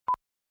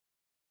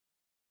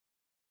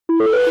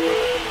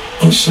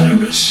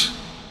Osiris.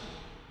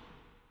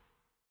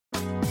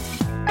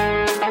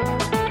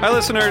 Hi,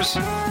 listeners.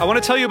 I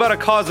want to tell you about a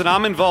cause that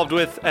I'm involved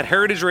with at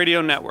Heritage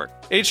Radio Network.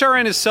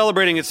 HRN is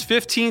celebrating its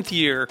 15th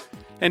year,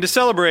 and to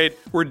celebrate,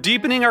 we're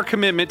deepening our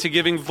commitment to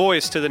giving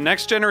voice to the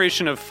next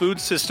generation of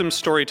food systems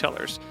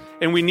storytellers,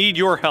 and we need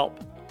your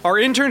help. Our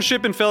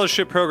internship and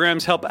fellowship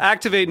programs help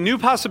activate new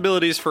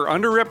possibilities for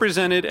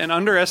underrepresented and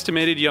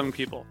underestimated young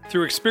people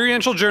through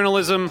experiential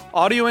journalism,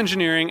 audio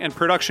engineering, and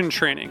production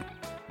training.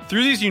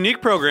 Through these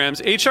unique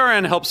programs,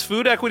 HRN helps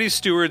food equity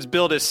stewards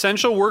build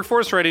essential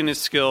workforce readiness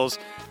skills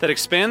that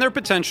expand their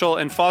potential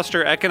and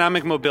foster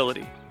economic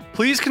mobility.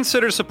 Please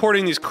consider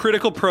supporting these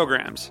critical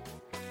programs.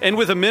 And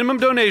with a minimum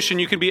donation,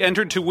 you can be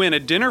entered to win a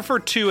dinner for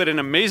two at an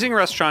amazing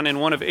restaurant in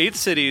one of 8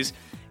 cities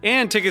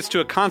and tickets to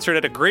a concert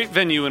at a great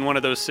venue in one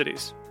of those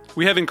cities.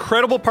 We have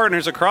incredible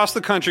partners across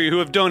the country who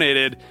have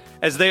donated,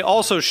 as they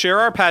also share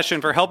our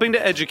passion for helping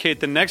to educate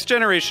the next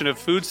generation of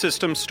food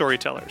systems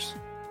storytellers.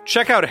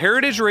 Check out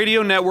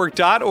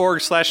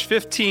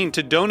heritageradionetwork.org/15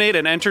 to donate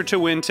and enter to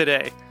win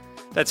today.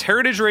 That's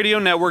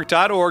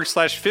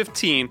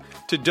heritageradionetwork.org/15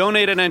 to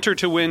donate and enter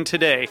to win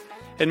today.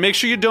 And make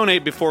sure you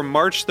donate before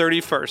March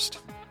 31st.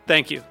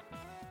 Thank you.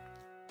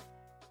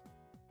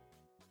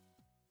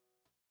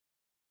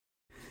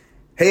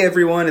 Hey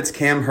everyone, it's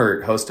Cam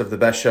Hurt, host of the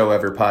Best Show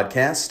Ever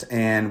podcast,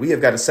 and we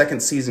have got a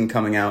second season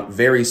coming out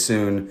very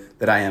soon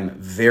that I am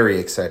very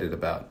excited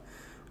about.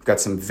 We've got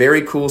some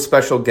very cool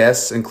special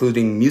guests,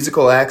 including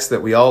musical acts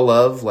that we all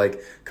love, like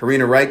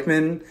Karina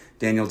Reichman,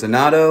 Daniel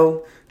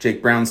Donato,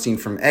 Jake Brownstein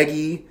from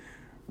Eggy,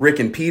 Rick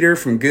and Peter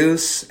from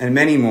Goose, and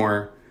many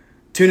more.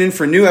 Tune in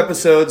for new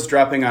episodes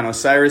dropping on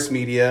Osiris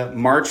Media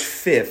March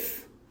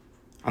 5th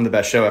on the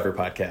Best Show Ever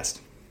podcast.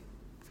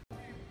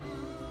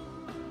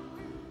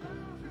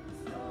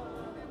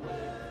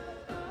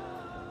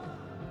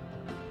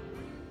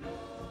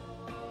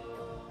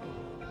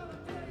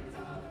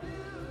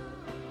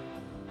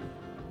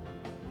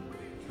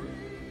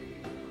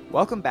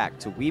 Welcome back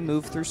to We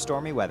Move Through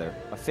Stormy Weather,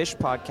 a Fish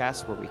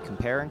podcast where we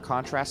compare and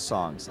contrast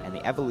songs and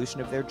the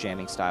evolution of their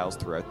jamming styles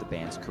throughout the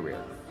band's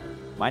career.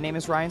 My name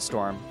is Ryan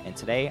Storm, and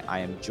today I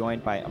am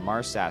joined by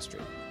Amar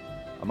Sastry.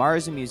 Amar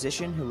is a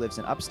musician who lives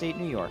in upstate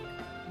New York,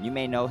 and you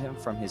may know him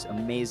from his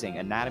amazing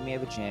Anatomy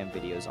of a Jam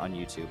videos on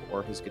YouTube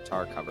or his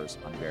guitar covers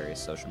on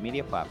various social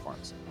media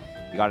platforms.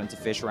 He got into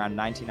Fish around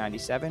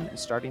 1997 and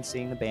started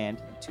seeing the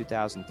band in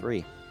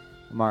 2003.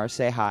 Amar,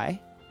 say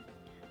hi.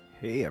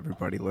 Hey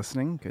everybody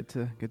listening, good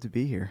to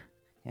be here.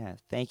 Yeah,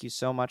 thank you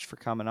so much for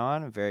coming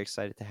on. I'm very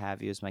excited to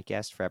have you as my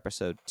guest for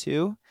episode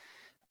 2.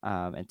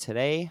 And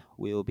today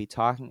we will be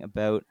talking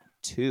about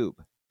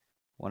Tube,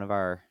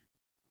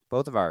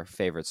 both of our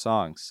favorite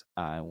songs.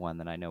 One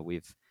that I know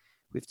we've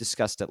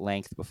discussed at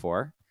length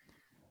before.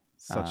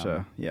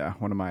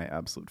 One of my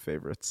absolute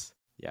favorites.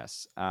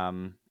 Yes,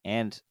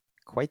 and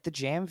quite the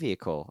jam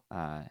vehicle.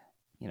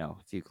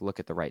 If you look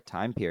at the right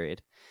time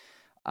period.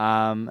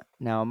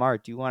 Now, Amar,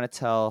 do you want to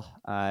tell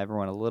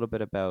everyone a little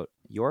bit about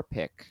your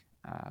pick?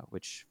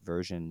 Which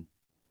version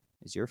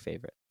is your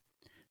favorite?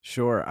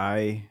 Sure.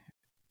 I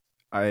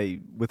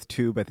with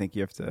Tube, I think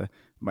you have to.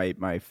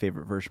 My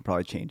favorite version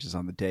probably changes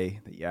on the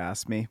day that you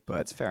ask me, but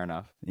that's fair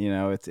enough.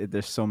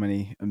 There's so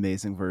many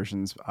amazing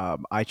versions.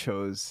 I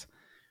chose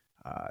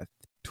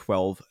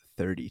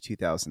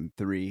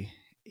 12/30/2003,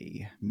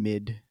 a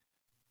mid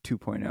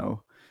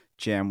 2.0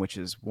 jam, which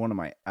is one of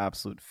my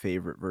absolute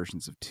favorite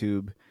versions of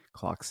Tube.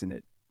 Clocks in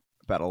at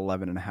about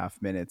 11 and a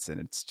half minutes, and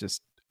it's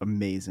just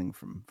amazing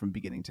from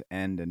beginning to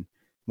end, and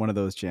one of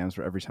those jams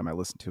where every time I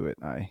listen to it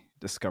I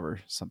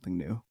discover something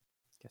new.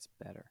 Gets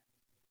better.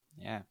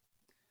 Yeah,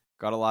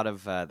 got a lot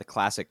of the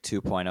classic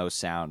 2.0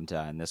 sound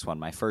in this one.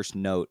 My first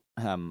note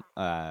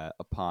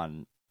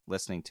upon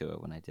listening to it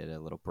when I did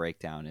a little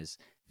breakdown is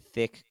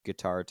thick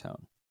guitar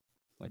tone,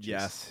 which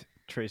is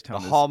Trey's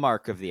tone, the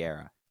hallmark of the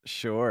era.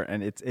 Sure,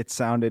 and it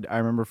sounded, I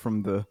remember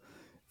from the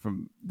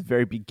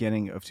very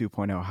beginning of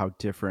 2.0 how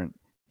different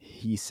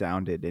he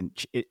sounded, and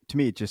to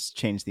me it just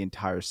changed the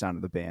entire sound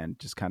of the band.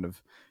 Just kind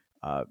of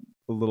a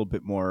little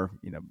bit more,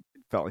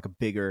 felt like a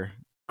bigger,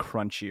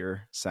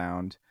 crunchier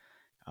sound.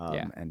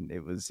 And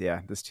it was,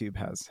 this Tube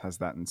has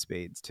that in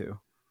spades too.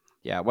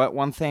 Yeah,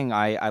 one thing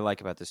I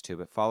like about this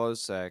Tube, it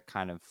follows a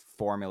kind of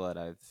formula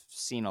that I've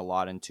seen a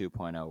lot in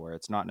 2.0, where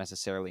it's not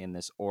necessarily in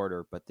this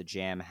order, but the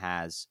jam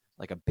has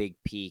like a big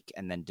peak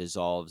and then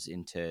dissolves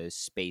into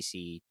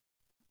spacey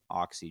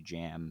oxy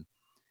jam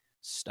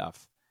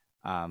stuff.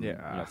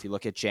 If you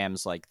look at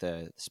jams like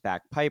the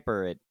Spack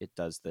Piper, it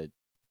does the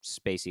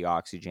spacey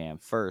oxy jam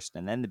first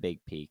and then the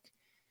big peak.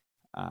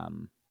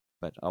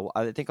 But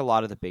I think a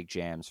lot of the big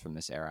jams from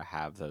this era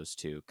have those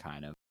two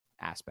kind of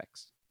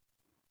aspects.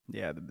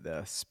 Yeah,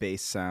 the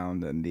space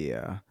sound and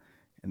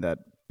and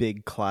that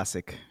big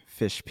classic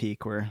Fish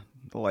peak where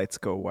the lights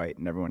go white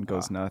and everyone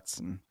goes nuts,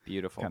 and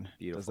beautiful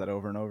does that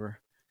over and over.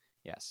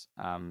 Yes.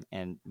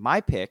 And my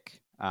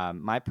pick,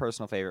 my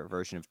personal favorite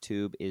version of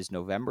Tube is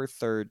November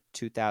 3rd,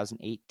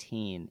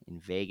 2018 in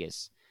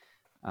Vegas.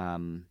 I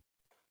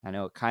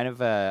know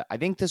I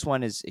think this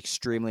one is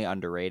extremely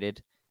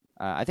underrated.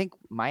 I think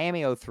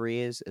Miami '03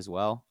 is as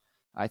well.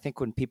 I think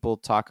when people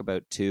talk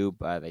about tube,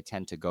 they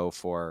tend to go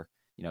for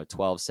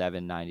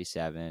 12-7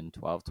 '97,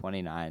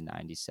 12-29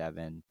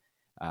 '97,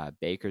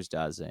 Baker's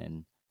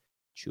Dozen,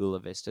 Chula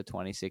Vista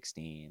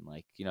 2016.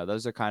 Like,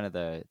 those are kind of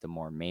the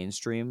more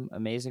mainstream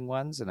amazing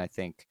ones, and I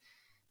think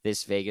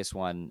this Vegas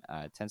one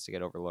tends to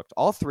get overlooked.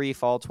 All three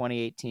fall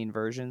 2018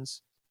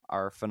 versions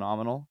are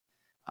phenomenal.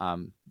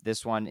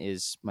 This one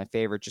is my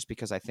favorite just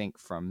because I think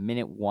from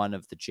minute one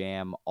of the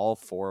jam, all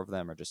four of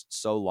them are just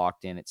so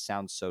locked in. It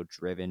sounds so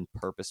driven,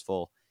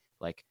 purposeful,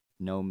 like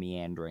no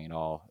meandering at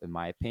all, in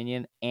my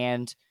opinion.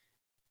 And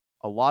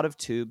a lot of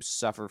tubes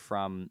suffer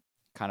from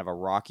kind of a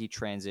rocky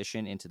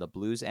transition into the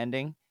blues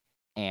ending.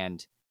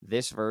 And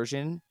this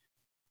version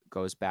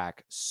goes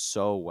back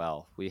so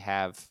well. We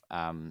have,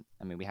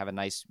 we have a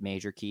nice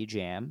major key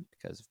jam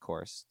because, of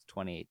course, it's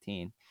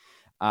 2018.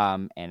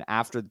 And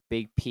after the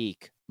big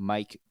peak,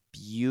 Mike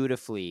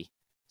beautifully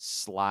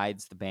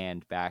slides the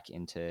band back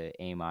into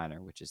A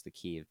minor, which is the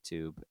key of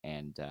tube,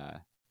 and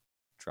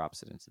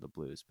drops it into the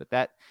blues. But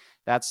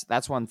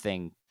that's one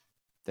thing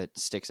that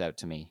sticks out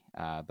to me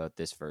about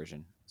this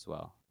version as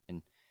well.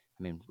 And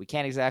I mean, we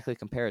can't exactly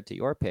compare it to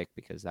your pick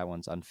because that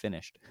one's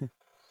unfinished.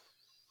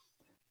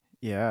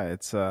 Yeah,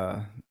 it's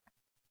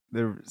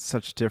they're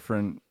such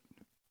different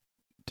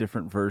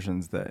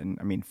versions that, and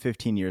I mean,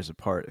 15 years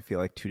apart, I feel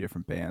like two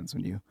different bands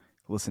when you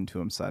listen to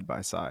them side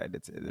by side.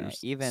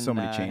 There's even so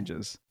many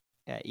changes.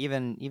 Yeah,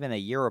 even a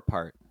year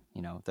apart,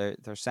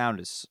 their sound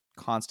is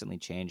constantly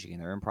changing,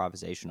 and their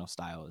improvisational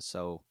style is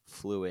so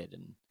fluid.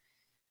 And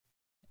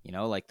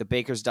like the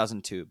Baker's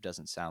Dozen tube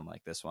doesn't sound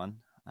like this one.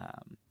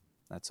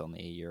 That's only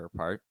a year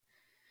apart.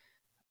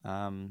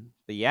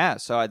 But yeah,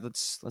 so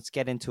let's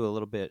get into a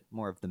little bit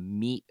more of the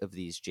meat of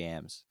these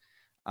jams.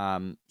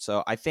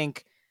 So I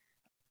think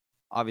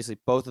obviously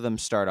both of them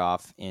start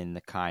off in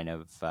the kind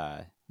of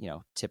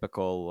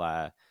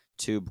typical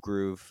tube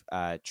groove.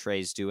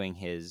 Trey's doing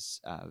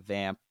his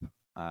vamp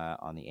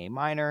on the A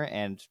minor,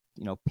 and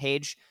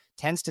Page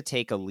tends to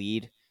take a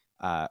lead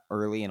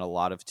early in a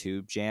lot of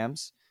tube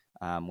jams,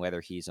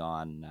 whether he's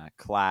on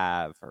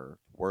clav or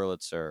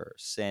Wurlitzer or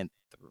synth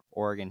or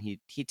organ.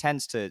 He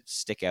tends to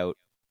stick out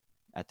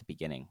at the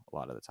beginning a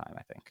lot of the time,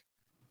 I think.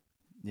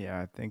 Yeah,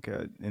 I think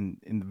in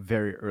the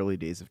very early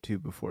days of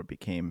tube, before it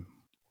became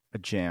a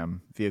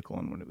jam vehicle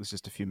and when it was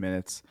just a few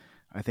minutes,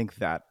 I think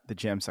that the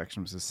jam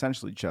section was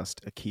essentially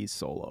just a keys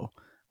solo.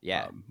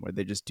 Yeah. Where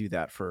they just do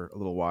that for a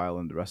little while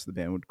and the rest of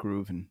the band would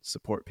groove and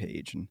support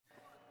Page. And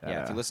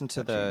if you listen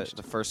to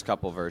the first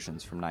couple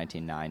versions from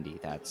 1990,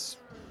 that's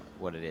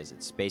what it is.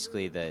 It's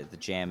basically the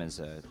jam is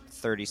a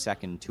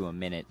 30-second to a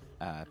minute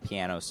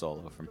piano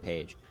solo from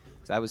Page.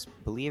 So that was,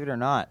 believe it or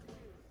not,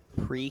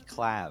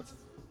 pre-clav.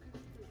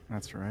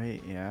 That's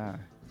right, yeah.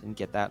 Didn't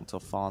get that until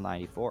fall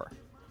 94.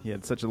 He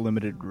had such a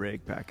limited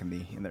rig back in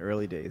the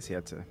early days. He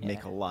had to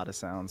make a lot of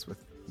sounds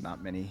with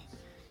not many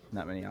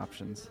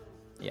options.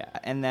 Yeah,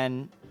 and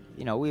then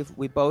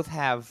we both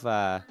have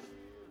oh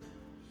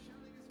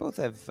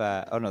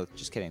no,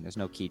 just kidding. There's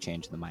no key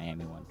change in the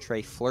Miami one.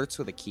 Trey flirts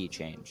with a key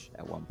change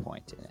at one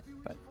point in it,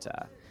 but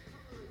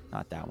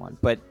not that one.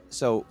 But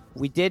so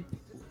we did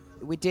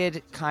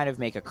kind of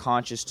make a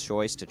conscious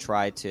choice to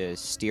try to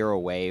steer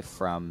away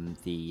from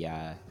the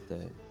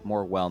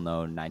more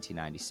well-known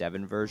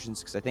 1997 versions,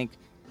 because I think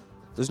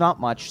there's not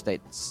much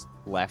that's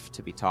left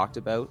to be talked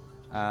about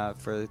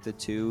for the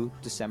two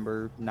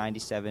December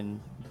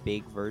 97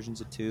 big versions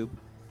of Tube,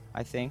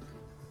 I think.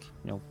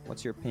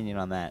 What's your opinion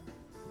on that?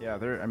 Yeah,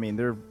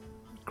 they're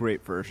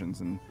great versions,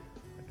 and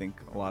I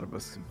think a lot of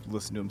us have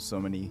listened to them so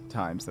many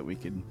times that we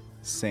could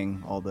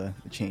sing all the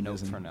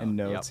changes and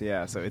notes. Yep.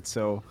 Yeah, so it's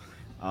so...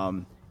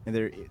 and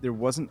there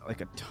wasn't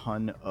like a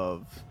ton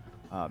of...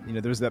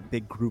 there was that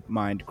big group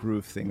mind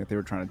groove thing that they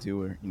were trying to do,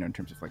 where, in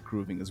terms of like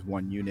grooving as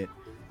one unit.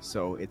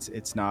 So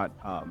it's not.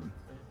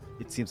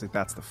 It seems like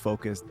that's the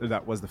focus.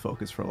 That was the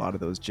focus for a lot of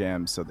those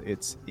jams. So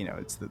it's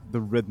it's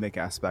the rhythmic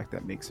aspect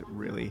that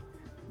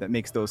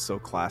makes those so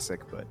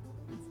classic. But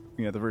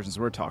the versions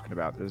we're talking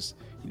about, there's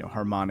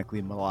harmonically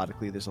and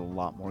melodically, there's a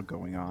lot more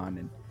going on,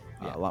 and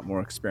a lot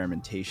more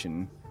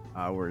experimentation.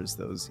 Whereas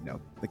those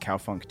the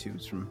cowfunk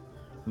tubes from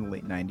the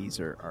late 90s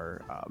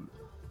are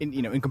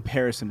in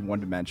comparison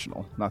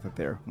one-dimensional. Not that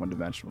they're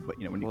one-dimensional, but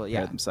when you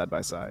compare them side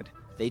by side,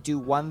 they do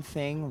one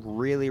thing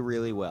really,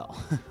 really well.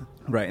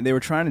 Right, and they were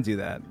trying to do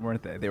that,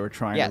 weren't they? They were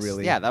trying to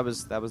really... Yeah, that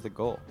was the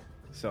goal.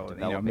 So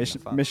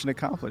mission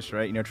accomplished,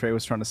 right? Trey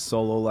was trying to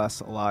solo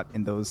less a lot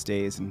in those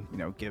days, and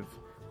give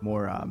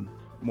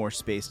more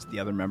space to the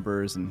other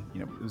members, and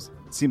it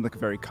seemed like a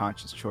very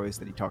conscious choice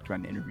that he talked about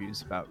in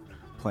interviews about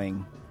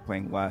playing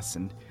less,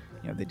 and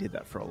they did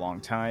that for a long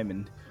time.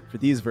 And for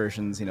these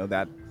versions,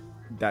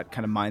 that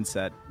kind of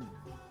mindset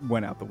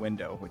went out the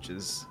window, which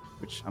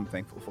I'm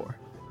thankful for.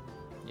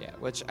 Yeah,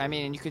 which I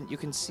mean, you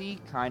can see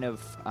kind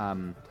of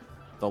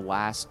the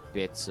last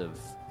bits of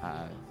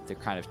the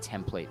kind of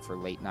template for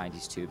late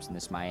 90s tubes in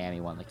this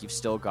Miami one. Like, you've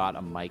still got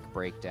a mic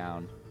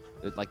breakdown.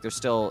 Like, there's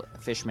still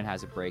Fishman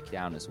has a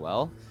breakdown as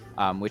well,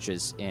 which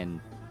is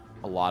in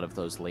a lot of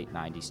those late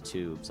 90s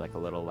tubes, like a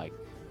little like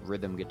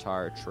rhythm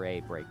guitar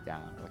tray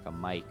breakdown, like a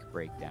mic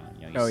breakdown.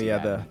 You see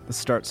the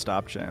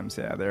start-stop jams.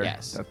 Yeah,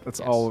 yes, that's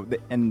yes. all.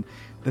 And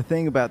the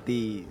thing about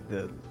the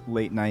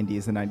late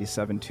 90s, the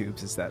 97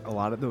 tubes, is that a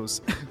lot of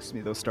those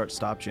those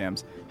start-stop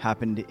jams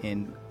happened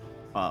in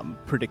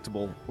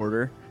predictable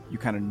order. You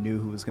kind of knew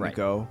who was going to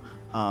go.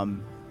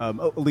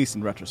 At least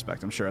in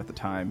retrospect, I'm sure at the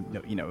time,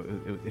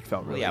 it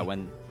felt really.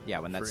 When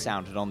that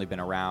sound had only been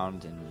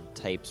around and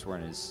tapes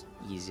weren't as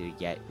easy to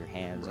get your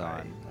hands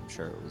on, I'm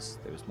sure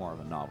there was more of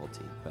a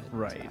novelty. But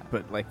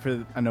but like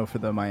for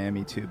the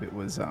Miami tube, it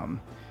was I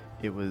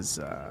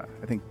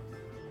think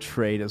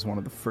Trey does one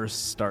of the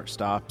first start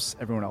stops,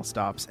 everyone else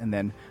stops, and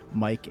then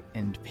Mike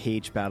and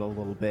Paige battle a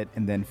little bit,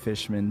 and then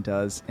Fishman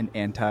does an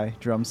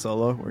anti-drum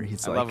solo where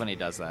he's I love when he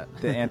does that.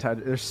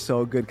 They're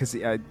so good because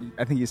I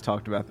think he's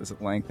talked about this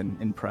at length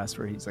in press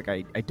where he's like,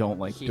 I don't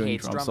like doing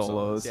drum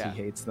solos. Yeah.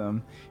 He hates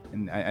them,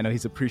 and I know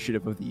he's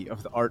appreciative of the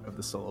art of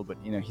the solo, but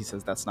he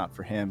says that's not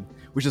for him,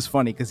 which is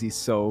funny because he's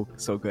so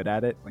good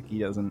at it. Like he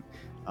doesn't,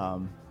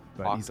 but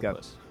Octopus. He's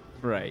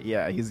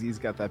got he's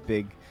got that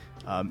big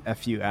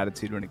FU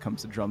attitude when it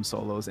comes to drum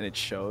solos, and it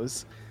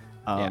shows.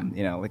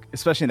 Like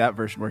especially in that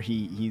version where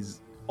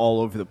he's all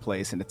over the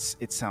place, and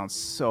it sounds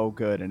so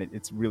good, and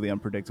it's really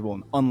unpredictable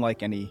and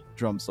unlike any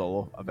drum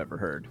solo I've ever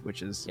heard,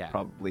 which is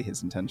probably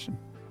his intention.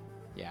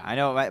 Yeah, I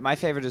know. My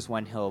favorite is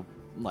when he'll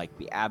like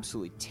be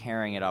absolutely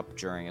tearing it up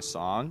during a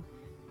song,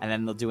 and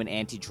then they'll do an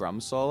anti-drum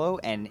solo,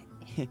 and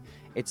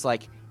it's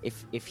like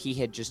if he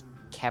had just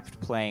kept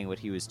playing what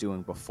he was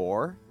doing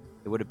before,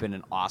 it would have been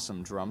an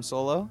awesome drum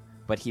solo.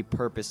 But he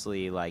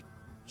purposely like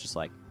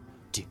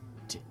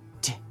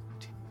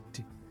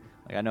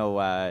I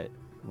know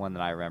one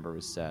that I remember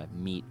was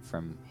Meat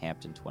from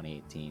Hampton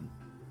 2018.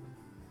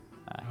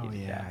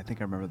 I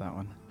think I remember that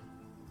one.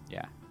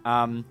 Yeah.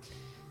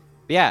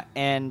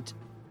 And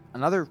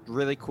another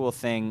really cool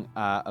thing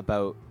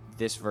about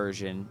this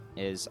version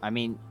is, I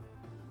mean,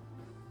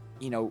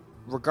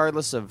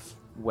 regardless of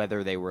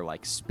whether they were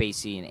like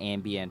spacey and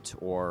ambient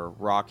or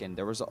rockin',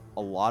 there was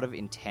a lot of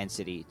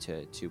intensity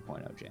to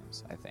 2.0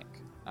 jams, I think.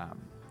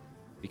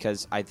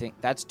 Because I think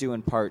that's due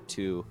in part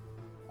to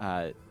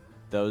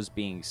those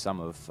being some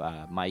of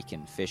Mike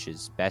and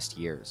Fish's best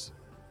years.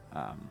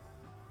 I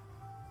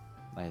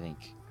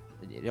think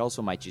it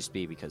also might just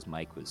be because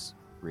Mike was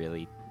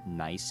really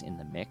nice in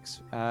the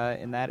mix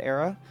in that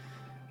era.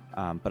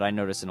 But I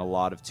noticed in a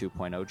lot of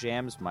 2.0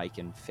 jams, Mike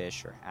and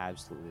Fish are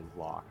absolutely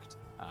locked.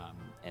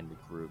 And the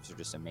grooves are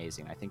just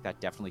amazing. I think that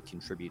definitely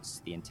contributes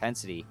to the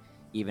intensity,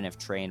 even if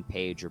Trey and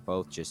Paige are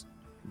both just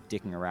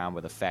dicking around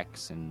with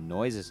effects and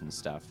noises and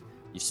stuff.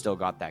 You still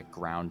got that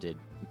grounded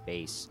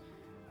bass.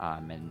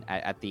 And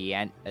at the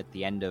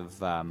end of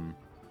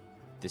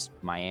this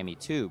Miami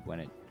tube,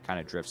 when it kind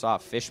of drifts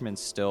off, Fishman's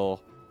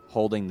still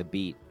holding the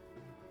beat,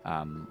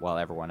 while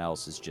everyone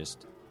else is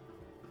just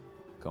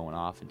going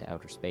off into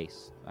outer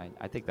space.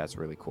 I think that's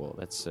really cool.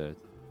 That's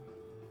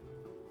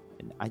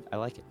I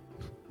like it.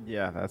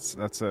 Yeah, that's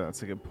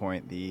a good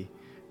point. The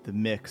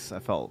mix, I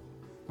felt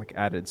like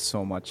added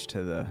so much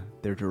to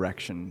their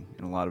direction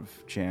in a lot of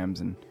jams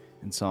and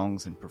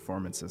songs and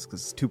performances.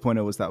 Because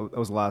 2.0 was that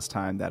was the last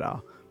time that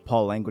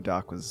Paul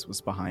Languedoc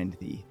was behind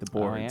the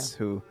boards,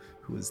 who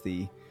was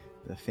the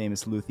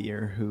famous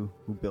luthier who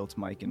built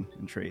Mike and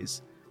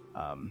Trey's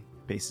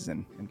basses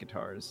and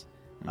guitars.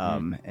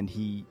 Mm-hmm.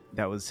 And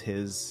that was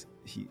his.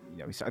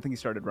 I think he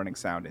started running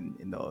sound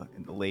in the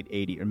late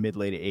 80s or mid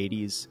late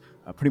 80s,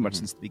 pretty much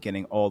since the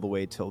beginning all the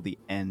way till the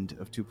end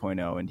of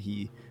 2.0. And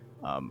he,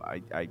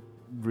 I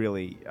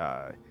really,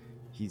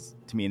 he's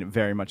to me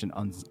very much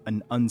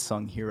an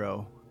unsung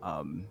hero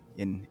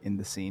in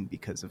the scene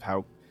because of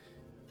how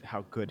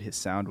good his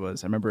sound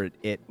was. I remember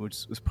it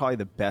which was probably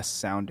the best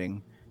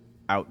sounding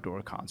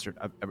outdoor concert.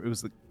 It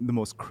was the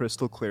most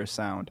crystal clear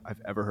sound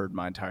I've ever heard in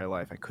my entire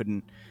life. I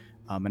couldn't.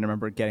 And I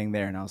remember getting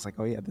there, and I was like,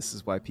 "Oh yeah, this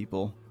is why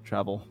people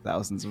travel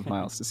thousands of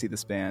miles to see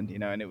this band,"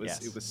 And it was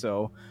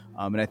so.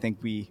 And I think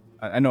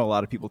I know a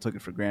lot of people took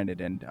it for granted,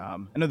 and I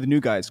know the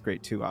new guy is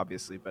great too,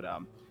 obviously. But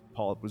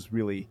Paul was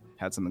really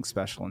had something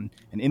special, and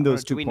in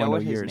those 2.0 years, do we know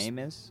what his name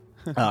is?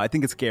 I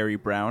think it's Gary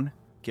Brown,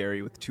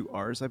 Gary with 2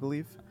 R's, I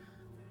believe.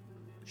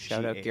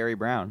 Shout out Gary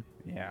Brown.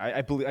 Yeah,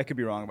 I believe I could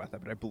be wrong about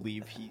that, but I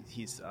believe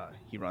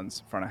he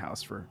runs front of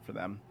house for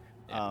them.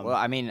 Yeah. Well,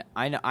 I mean,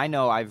 I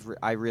know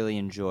I really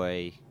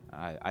enjoy.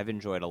 I've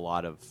enjoyed a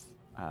lot of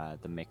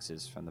the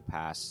mixes from the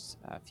past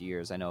few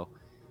years. I know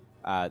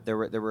there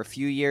were a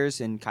few years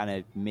in kind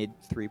of mid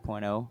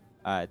 3.0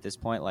 at this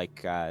point,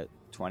 like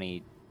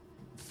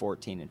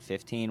 2014 and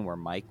 15, where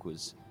Mike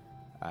was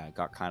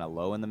got kind of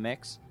low in the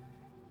mix,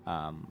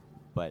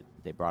 but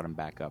they brought him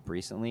back up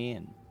recently,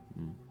 and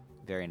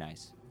very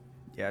nice.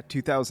 Yeah,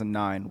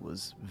 2009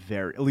 was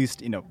very, at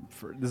least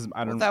for this.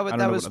 I don't know what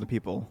other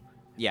people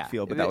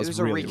feel, but that was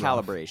a really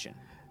recalibration. Rough.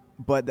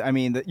 But I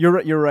mean,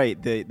 you're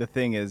right. The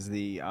thing is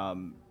I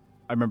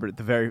remember at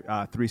the very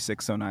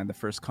 3609, the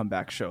first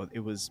comeback show. It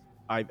was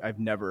I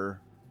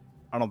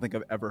don't think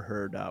I've ever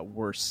heard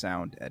worse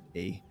sound at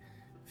a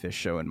Fish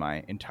show in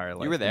my entire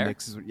life. You were there?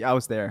 Yeah, I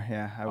was there.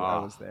 Yeah, I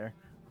was there.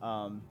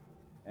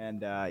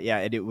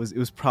 It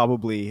was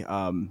probably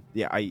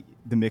the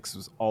mix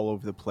was all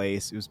over the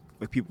place. It was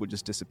like people would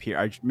just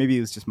disappear. Maybe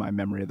it was just my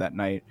memory of that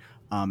night.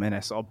 And I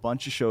saw a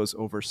bunch of shows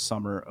over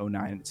summer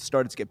 '09. It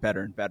started to get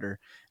better and better.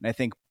 And I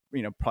think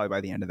probably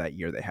by the end of that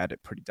year they had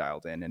it pretty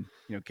dialed in. And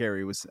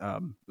Gary was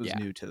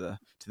new to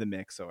the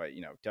mix, so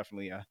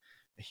definitely a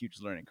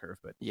huge learning curve.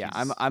 But yeah,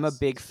 I'm a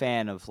big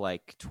fan of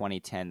like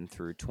 2010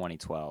 through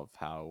 2012.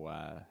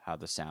 How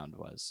the sound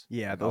was.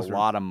 Yeah, like those a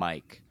lot of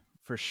mic.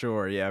 For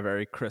sure, yeah,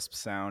 very crisp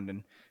sound,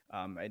 and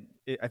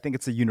I think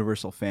it's a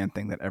universal fan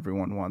thing that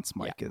everyone wants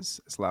mic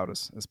as loud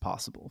as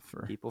possible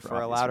for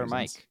a louder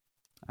reasons. mic,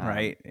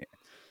 right?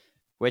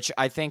 Which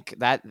I think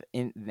that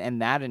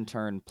in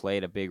turn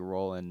played a big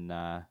role in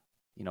a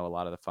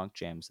lot of the funk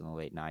jams in the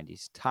late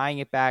 '90s. Tying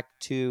it back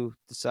to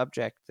the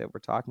subject that we're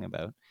talking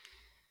about,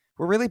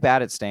 we're really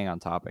bad at staying on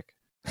topic.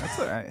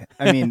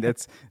 I mean,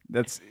 that's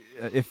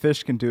if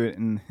Fish can do it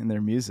in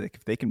their music,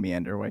 if they can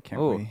meander, why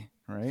can't we?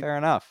 Right? Fair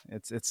enough.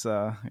 It's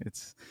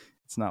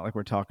not like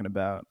we're talking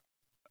about.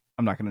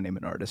 I'm not going to name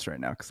an artist right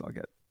now because I'll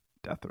get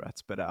death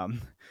threats. But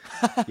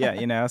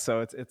yeah,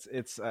 So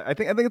it's. I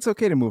think it's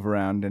okay to move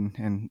around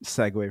and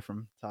segue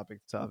from topic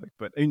to topic.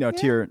 But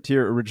to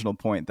your original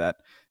point that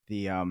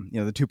the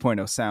the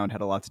 2.0 sound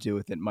had a lot to do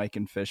with it. Mike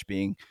and Fish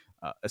being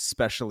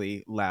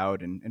especially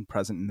loud and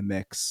present in the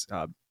mix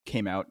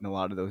came out in a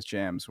lot of those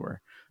jams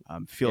where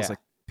feels like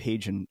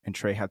Page and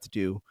Trey had to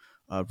do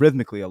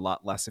rhythmically a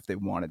lot less if they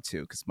wanted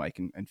to, because Mike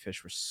and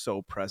Fish were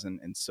so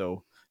present and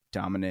so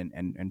dominant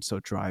and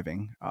so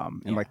driving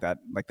and like that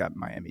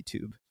Miami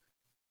tube.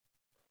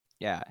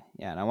 Yeah,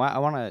 and I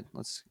want to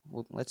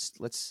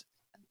let's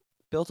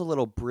build a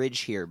little bridge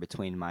here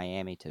between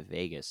Miami to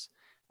Vegas.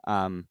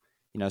 Some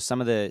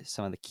of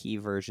the key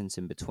versions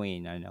in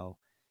between. I know,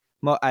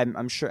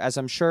 I'm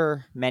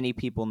sure many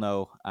people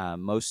know,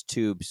 most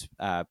tubes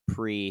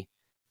pre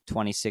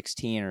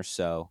 2016 or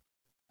so.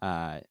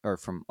 Or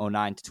from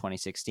 '09 to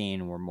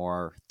 2016 were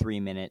more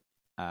 3-minute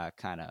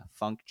kind of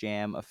funk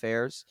jam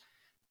affairs,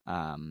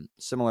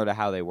 similar to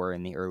how they were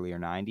in the earlier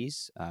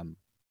 '90s.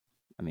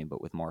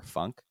 But with more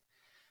funk.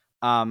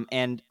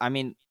 And I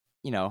mean,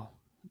 the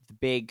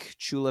big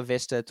Chula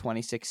Vista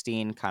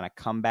 2016 kind of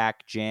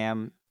comeback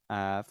jam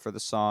for the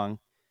song,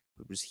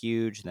 it was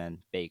huge. Then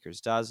Baker's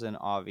Dozen,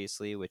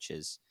 obviously, which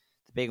is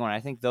the big one. I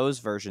think those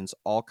versions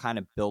all kind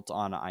of built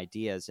on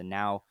ideas, and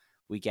now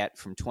we get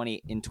from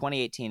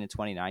 2018 and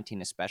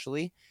 2019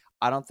 especially,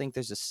 I don't think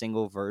there's a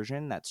single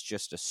version that's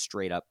just a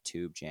straight up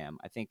tube jam.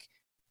 I think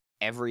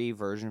every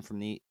version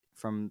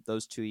from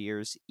those 2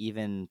 years,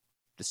 even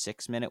the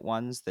 6-minute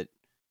ones that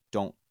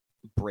don't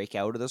break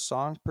out of the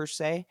song per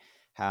se,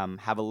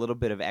 have a little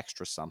bit of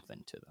extra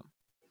something to them.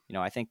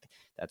 I think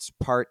that's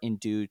part in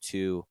due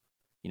to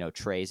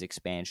Trey's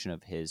expansion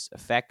of his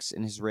effects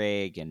in his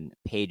rig and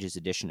Page's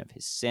addition of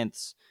his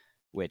synths,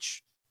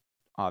 which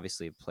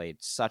obviously played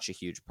such a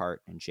huge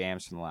part in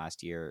jams from the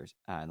last year,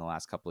 in the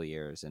last couple of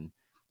years. And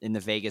in the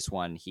Vegas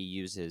one, he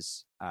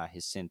uses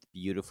his synth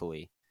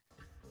beautifully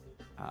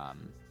at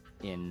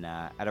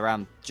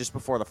around just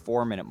before the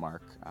 4-minute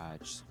mark.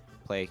 Just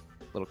play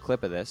a little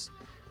clip of this.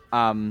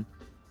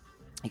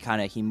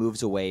 He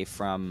moves away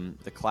from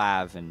the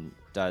clav and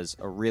does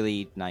a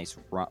really nice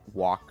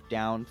walk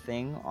down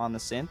thing on the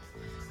synth,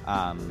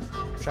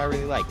 which I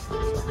really like.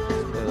 So,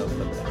 play a little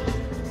clip of that.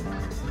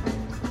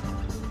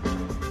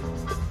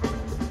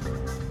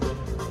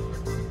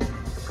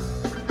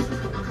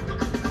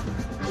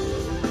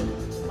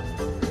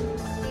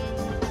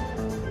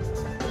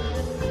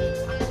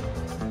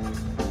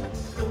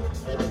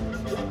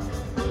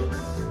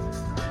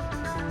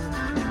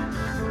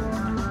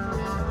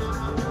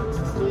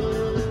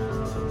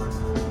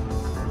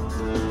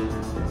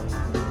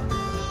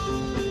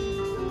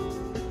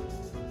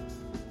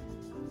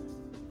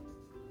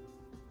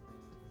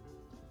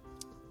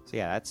 So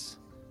yeah, that's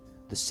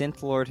the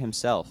synth lord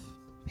himself,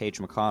 Page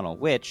McConnell,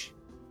 which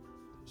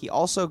he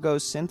also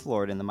goes synth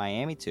lord in the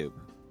Miami tube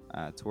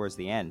towards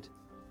the end.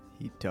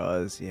 He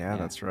does, yeah.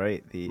 That's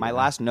right. My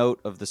last note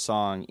of the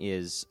song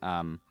is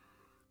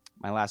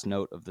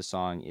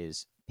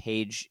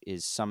Page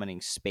is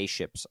summoning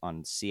spaceships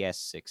on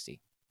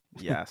CS60.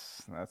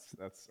 Yes,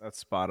 that's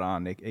spot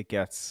on. It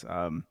gets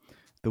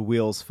the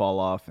wheels fall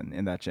off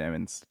in that jam,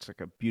 and it's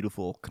like a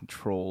beautiful,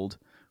 controlled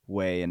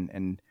way.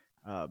 And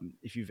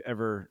if you've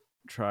ever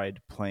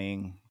tried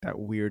playing that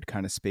weird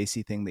kind of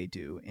spacey thing they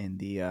do in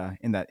the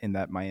in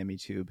that Miami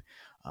tube,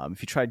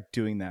 if you tried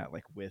doing that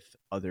like with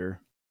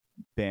other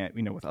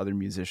with other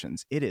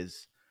musicians, it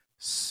is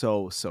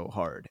so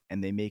hard,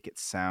 and they make it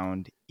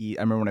sound I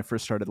remember when I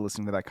first started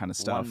listening to that kind of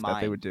stuff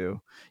that they would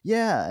do.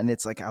 Yeah, and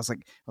it's like I was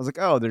like,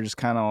 oh, they're just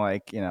kind of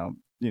like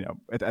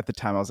at the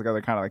time I was like, oh,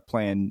 they're kind of like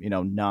playing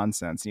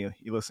nonsense. You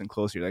listen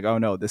closer, you're like, oh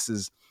no,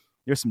 there's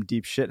some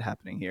deep shit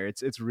happening here.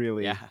 It's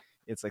really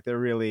it's like they're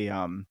really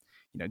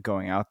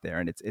going out there,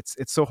 and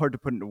it's so hard to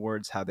put into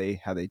words how they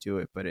do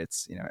it, but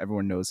it's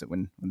everyone knows it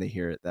when they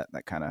hear it,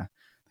 that kind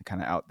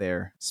kind of out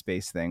there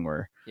space thing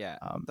where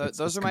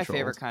those are my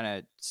favorite kind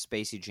of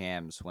spacey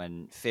jams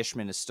when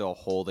Fishman is still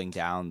holding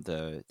down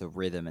the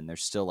rhythm and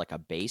there's still like a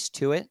bass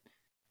to it,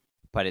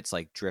 but it's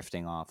like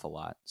drifting off a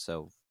lot.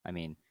 So I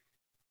mean,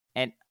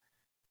 and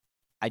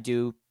I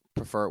do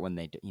prefer it when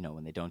they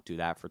don't do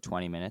that for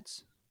 20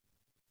 minutes.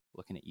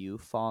 Looking at you,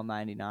 Fall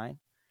 99.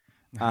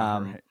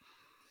 Right.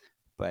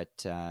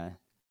 But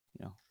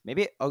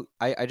maybe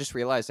I just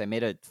realized I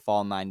made a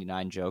Fall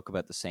 99 joke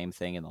about the same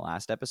thing in the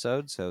last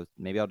episode, so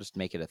maybe I'll just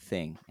make it a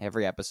thing.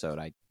 Every episode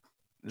I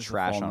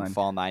trash on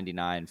Fall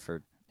 99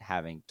 for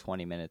having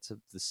 20 minutes of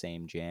the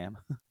same jam.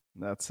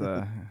 That's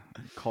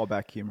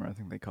callback humor, I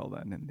think they call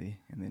that in the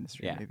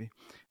industry, maybe.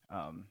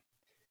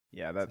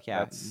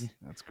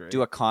 That's great.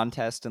 Do a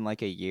contest in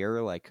like a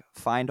year, like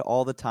find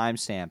all the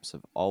timestamps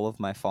of all of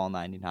my Fall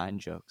 99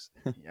 jokes.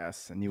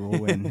 Yes, and you will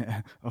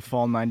win a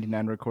Fall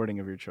 99 recording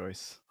of your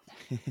choice.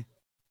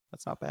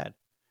 That's not bad.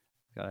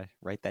 Gotta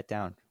write that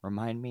down.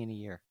 Remind me in a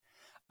year.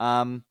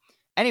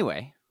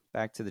 Anyway,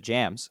 back to the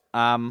jams.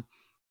 You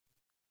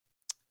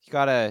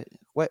gotta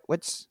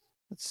let's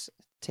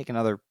take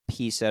another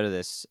piece out of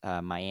this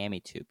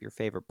Miami tube. Your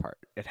favorite part?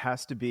 It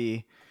has to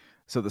be.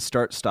 So the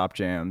start-stop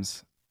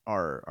jams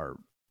are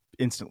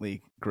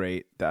instantly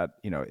great. That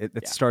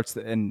it starts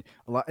and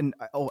a lot. And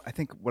I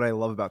think what I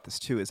love about this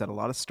too is that a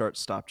lot of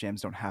start-stop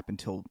jams don't happen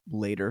till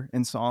later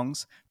in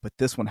songs, but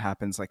this one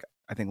happens like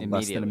I think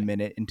less than a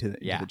minute into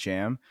the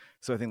jam.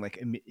 So I think like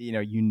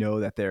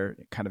that they're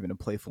kind of in a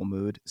playful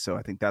mood. So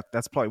I think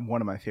that's probably one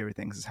of my favorite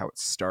things is how it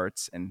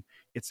starts, and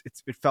it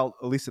felt,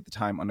 at least at the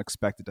time,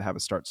 unexpected to have a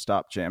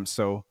start-stop jam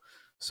so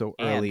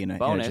early in a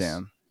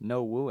jam.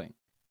 No wooing.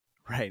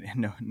 Right,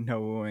 no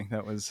wooing.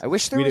 That was. I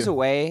wish there was a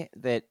way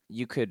that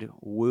you could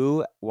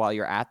woo while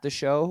you're at the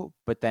show,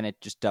 but then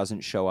it just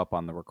doesn't show up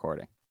on the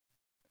recording.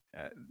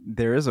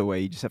 There is a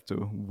way. You just have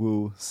to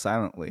woo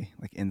silently,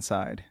 like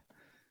inside.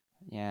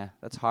 Yeah,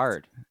 that's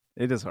hard.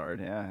 It is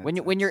hard. Yeah.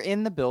 When you're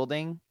in the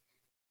building,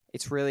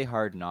 it's really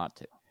hard not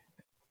to.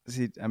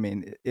 See, I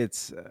mean,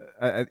 it's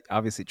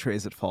obviously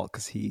Trey's at fault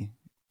because he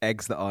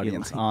eggs the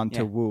audience on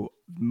to woo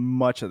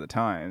much of the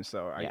time.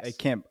 So I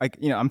can't.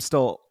 I'm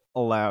still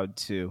allowed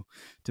to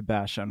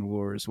bash on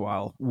wooers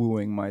while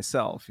wooing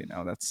myself.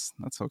 That's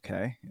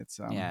okay. It's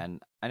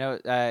and I know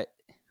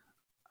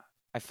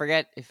I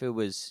forget if it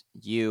was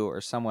you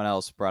or someone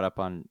else brought up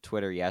on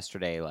Twitter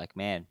yesterday, like,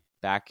 man,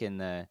 back in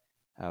the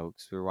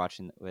because we were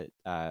watching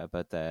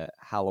about the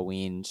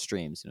Halloween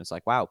streams, and it's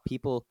like, wow,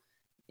 people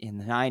in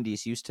the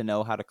 90s used to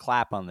know how to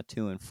clap on the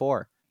 2 and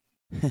 4.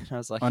 And I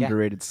was like,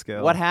 underrated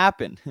skill. What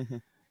happened?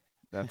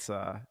 That's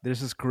there's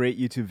this great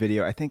YouTube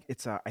video. I think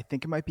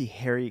it might be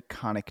Harry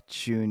Connick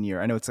Jr.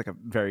 I know it's like a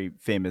very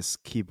famous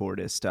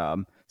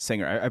keyboardist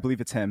singer. I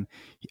believe it's him.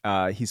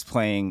 He's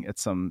playing at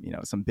some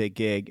big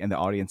gig, and the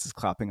audience is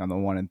clapping on the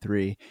 1 and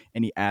 3,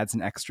 and he adds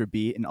an extra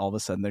beat, and all of a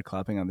sudden they're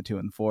clapping on the 2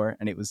 and 4,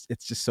 and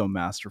it's just so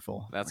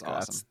masterful. That's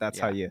awesome. That's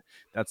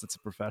it's a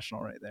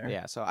professional right there.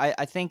 Yeah. So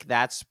I think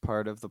that's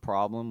part of the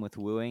problem with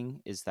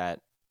wooing is that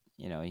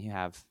you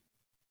have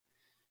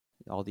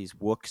all these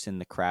wooks in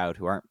the crowd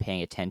who aren't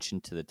paying attention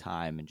to the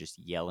time and just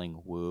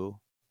yelling woo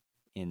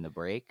in the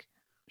break.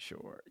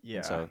 Sure. Yeah.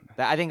 And so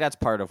I think that's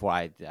part of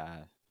why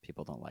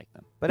people don't like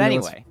them. But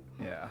anyway.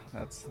 Yeah,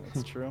 that's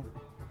true.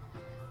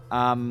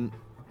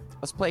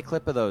 Let's play a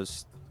clip of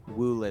those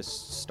woo-less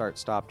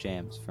start-stop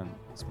jams from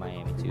this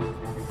Miami too.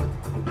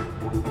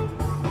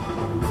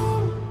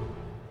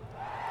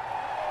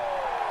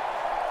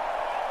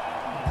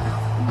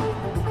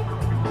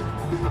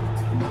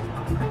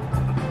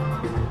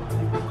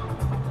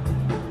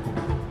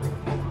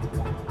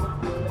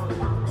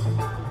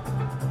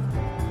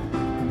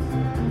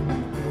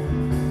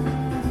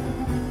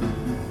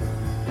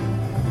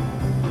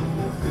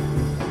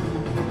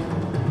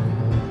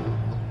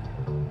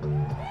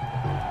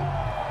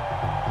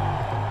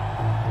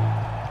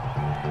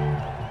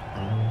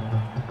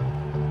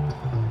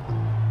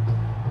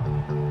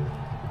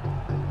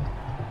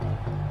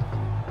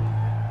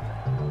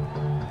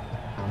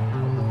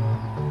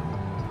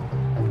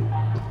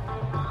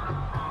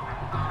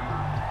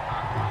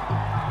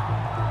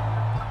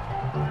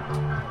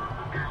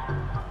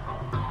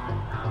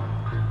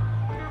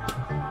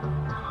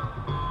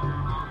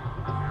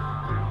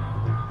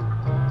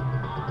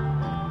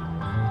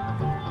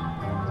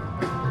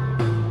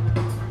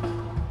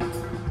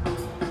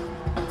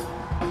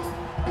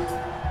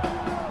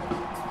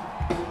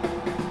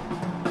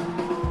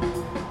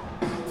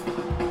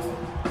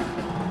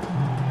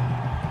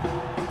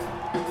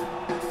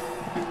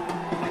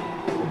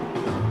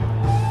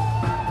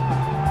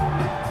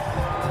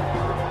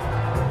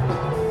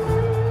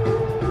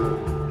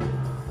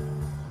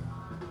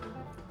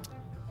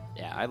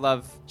 I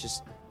love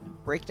just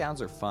breakdowns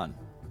are fun.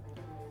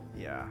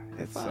 Yeah,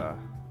 it's a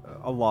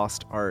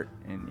lost art,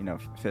 and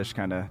Fish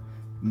kind of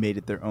made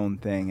it their own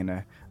thing, and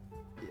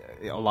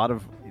a lot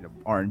of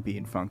R&B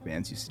and funk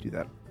bands used to do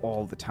that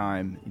all the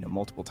time,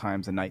 multiple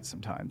times a night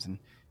sometimes, and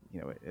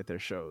at their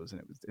shows,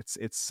 and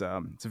it's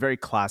a very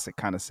classic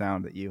kind of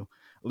sound that at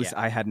least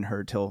I hadn't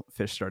heard till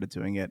Fish started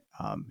doing it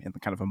in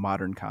kind of a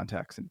modern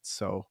context, and it's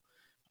so.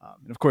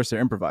 And of course,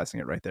 they're improvising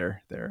it right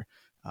there.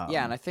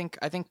 And I think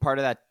part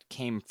of that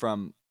came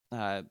from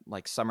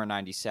like summer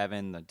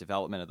 '97, the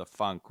development of the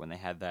funk when they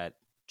had that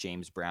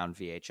James Brown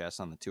VHS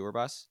on the tour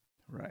bus.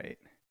 Right.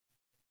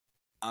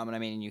 And I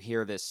mean, you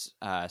hear this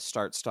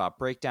start stop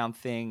breakdown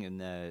thing in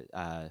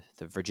the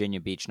Virginia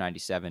Beach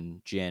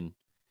 '97 gin.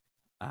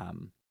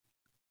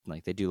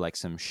 Like they do like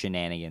some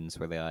shenanigans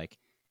where they like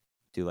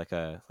do like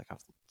a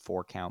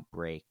 4-count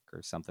break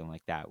or something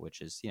like that,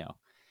 which is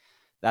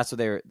that's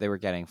what they were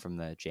getting from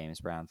the James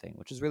Brown thing,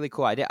 which is really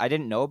cool. I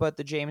didn't know about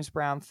the James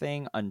Brown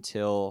thing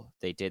until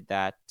they did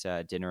that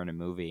Dinner and a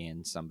Movie,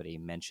 and somebody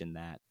mentioned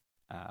that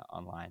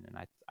online, and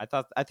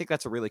I think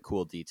that's a really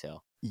cool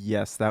detail.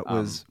 Yes, that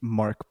was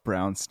Mark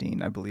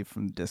Brownstein, I believe,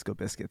 from the Disco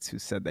Biscuits, who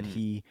said that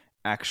he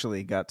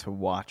actually got to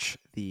watch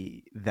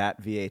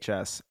that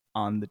VHS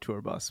on the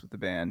tour bus with the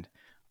band.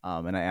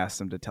 And I asked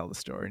him to tell the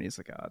story, and he's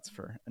like, "Oh, it's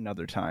for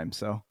another time."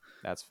 So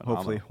that's phenomenal.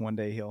 Hopefully one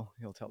day he'll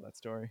tell that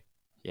story.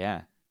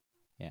 Yeah.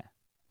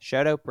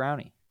 Shout out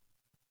Brownie.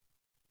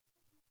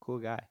 Cool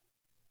guy.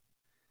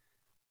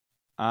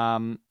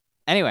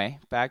 Anyway,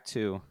 back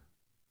to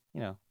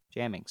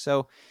jamming.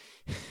 So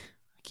I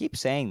keep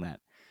saying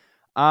that.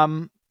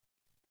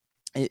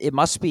 It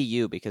must be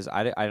you, because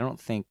I don't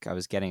think I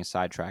was getting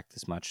sidetracked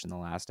this much in the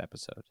last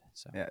episode.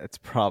 So yeah, it's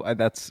probably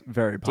that's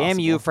very possible. Damn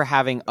you for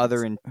having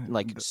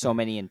so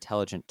many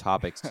intelligent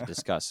topics to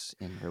discuss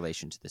in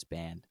relation to this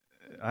band.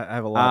 I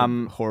have a lot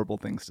of horrible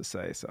things to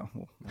say, so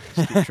we'll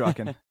just keep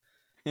trucking.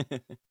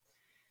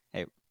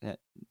 Hey,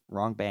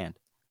 wrong band.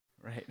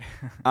 Right.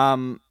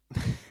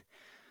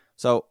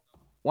 So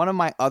one of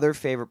my other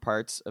favorite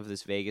parts of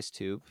this Vegas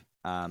tube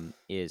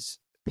is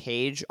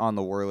Page on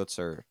the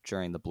Wurlitzer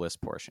during the Bliss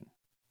portion.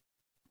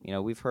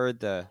 We've heard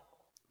the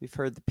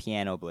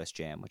piano Bliss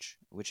jam,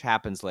 which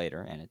happens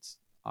later, and it's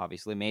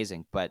obviously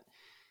amazing. But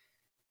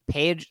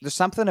Page, there's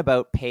something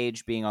about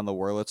Page being on the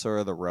Wurlitzer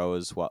or the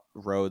Rhodes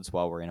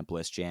while we're in a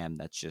Bliss jam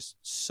that's just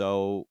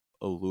so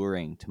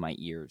alluring to my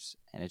ears,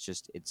 and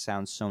it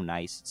sounds so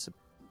nice. It's a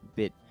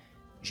bit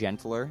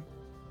gentler,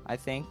 I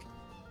think.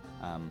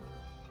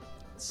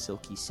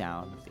 Silky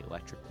sound of the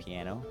electric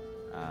piano,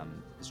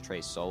 his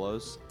Trey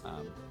solos.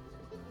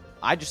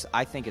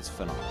 I think it's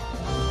phenomenal.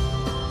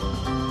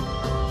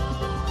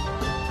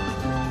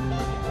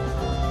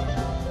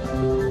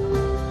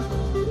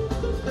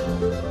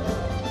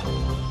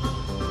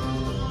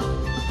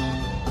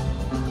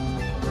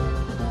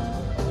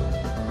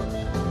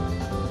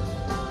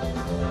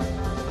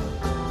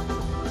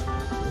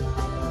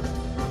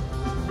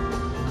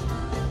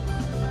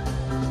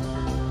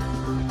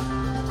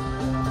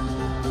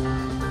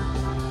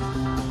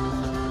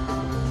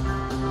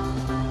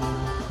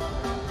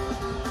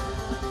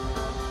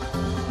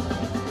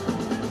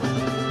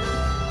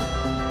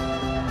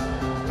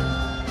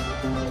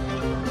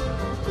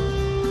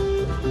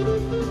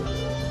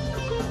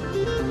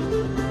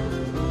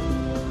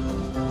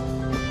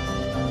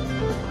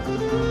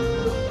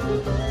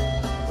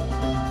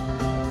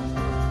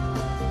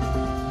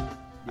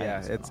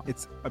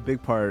 It's a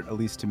big part, at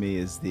least to me,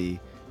 is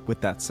with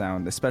that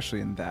sound,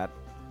 especially in that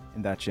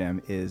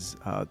jam, is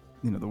the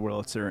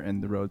Wurlitzer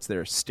and the Rhodes.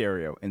 They're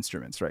stereo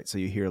instruments, right? So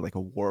you hear like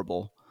a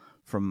warble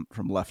from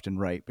left and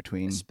right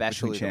between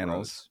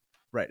channels,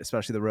 right?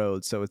 Especially the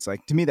Rhodes. So it's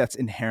like, to me, that's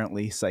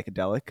inherently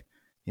psychedelic.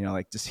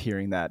 Like just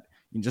hearing that,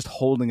 just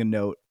holding a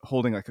note,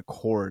 holding like a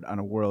chord on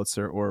a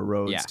Wurlitzer or a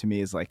Rhodes, to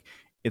me is like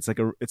it's like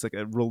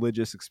a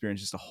religious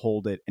experience, just to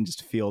hold it and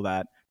just feel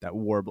that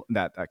warble,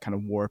 that kind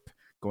of warp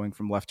going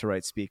from left to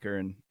right speaker,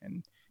 and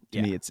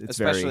to me it's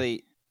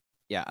especially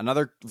very...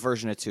 another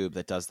version of tube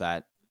that does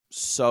that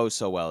so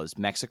well is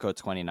Mexico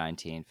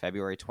 2019,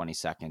 February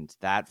 22nd.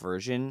 That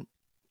version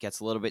gets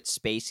a little bit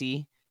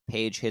spacey.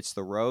 Page hits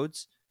the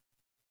Rhodes.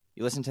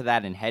 You listen to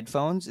that in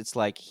headphones, it's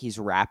like he's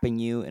wrapping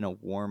you in a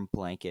warm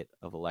blanket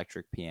of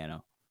electric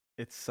piano.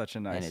 It's such a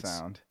nice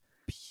sound.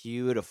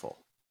 Beautiful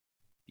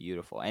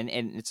and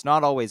it's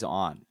not always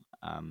on,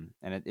 and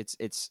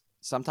it's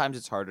sometimes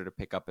it's harder to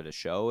pick up at a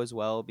show as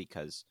well,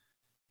 because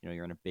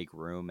you're in a big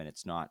room and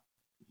it's not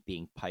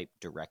being piped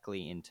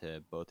directly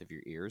into both of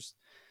your ears.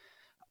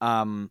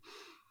 But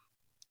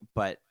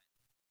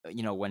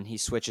when he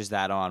switches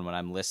that on when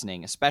I'm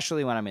listening,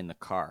 especially when I'm in the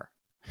car.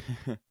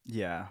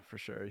 Yeah, for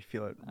sure. You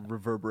feel it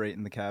reverberate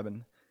in the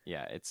cabin.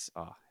 Yeah, it's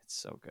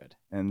so good.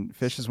 And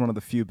Fish is one of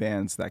the few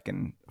bands that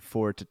can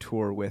afford to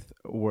tour with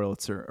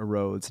Wurlitzer, a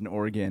Rhodes, an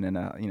organ, and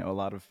a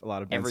lot of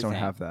bands Everything. don't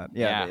have that.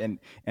 Yeah.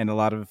 And a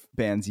lot of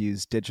bands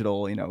use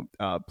digital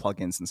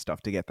plugins and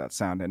stuff to get that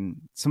sound,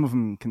 and some of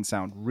them can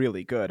sound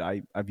really good.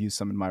 I've used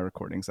some in my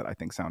recordings that I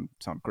think sound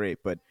great,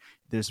 but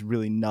there's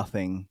really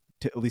nothing,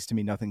 at least to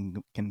me,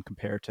 nothing can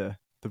compare to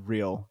the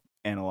real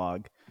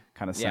analog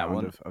kind of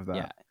sound of that.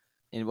 Yeah.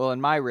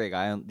 In my rig,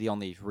 the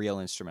only real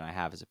instrument I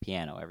have is a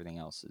piano. Everything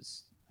else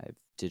is, I have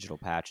digital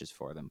patches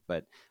for them.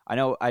 But I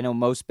know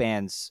most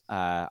bands,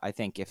 I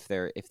think if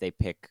they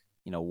pick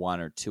one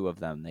or two of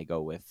them they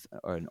go with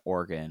an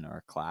organ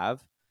or a clav,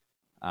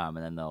 and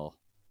then they'll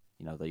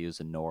use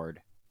a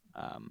Nord.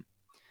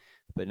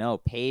 But no,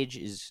 Page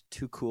is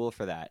too cool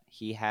for that.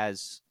 He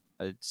has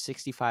a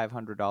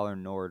 $6,500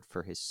 Nord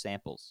for his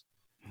samples.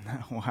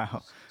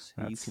 Wow,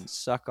 So you can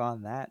suck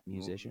on that,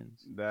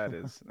 musicians.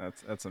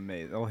 That's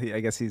amazing. Well, I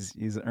guess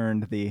he's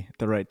earned the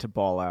right to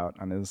ball out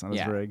on his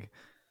rig.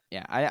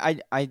 Yeah,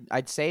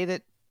 I'd say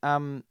that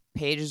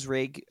Page's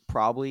rig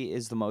probably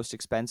is the most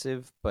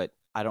expensive, but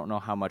I don't know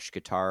how much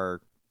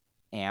guitar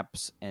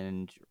amps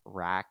and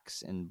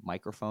racks and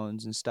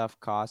microphones and stuff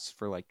costs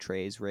for like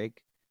Trey's rig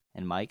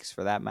and mics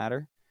for that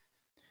matter.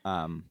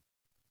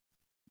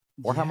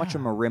 Or how much a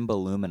marimba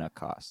Lumina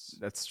costs.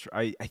 That's true.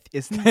 I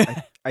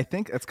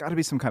think it's got to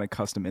be some kind of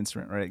custom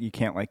instrument, right? You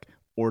can't like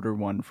order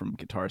one from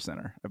Guitar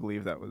Center. I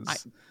believe that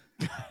was.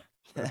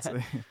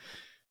 I'd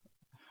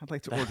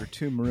like to order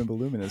 2 marimba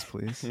Luminas,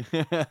 please.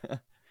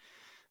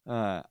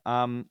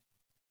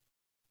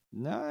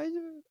 No,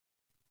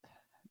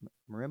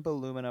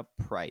 marimba Lumina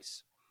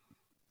price.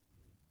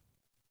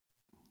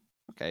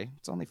 Okay,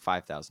 it's only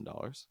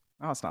 $5,000.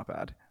 Oh, it's not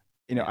bad.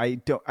 I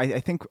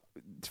think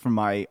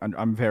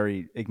I'm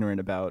very ignorant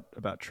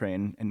about Trey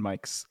and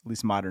Mike's at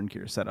least modern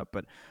gear setup,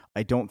 but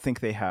I don't think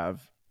they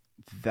have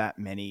that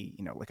many,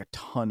 like a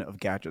ton of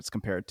gadgets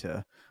compared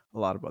to a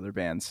lot of other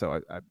bands. So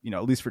I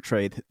at least for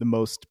Trey,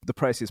 the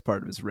priciest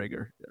part of his rig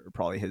are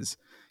probably his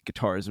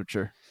guitars, which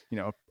are,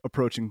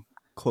 approaching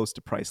close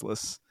to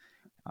priceless.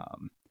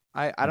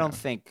 I don't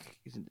think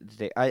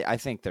I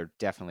think they're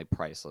definitely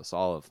priceless,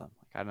 all of them.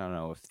 Like, I don't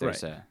know if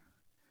there's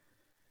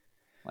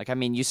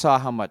you saw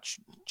how much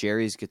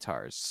Jerry's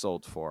guitars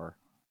sold for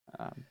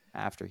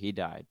after he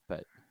died,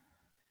 but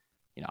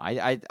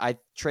I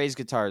Trey's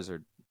guitars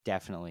are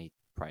definitely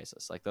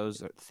priceless. Like,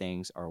 those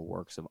things are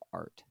works of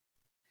art.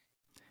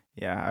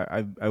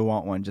 Yeah, I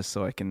want one just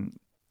so I can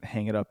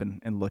hang it up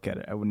and look at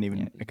it. I wouldn't even.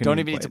 Yeah, don't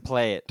even need to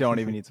play it. Don't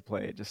even need to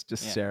play it. Just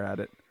stare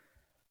at it.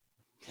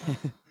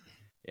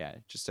 Yeah,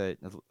 just a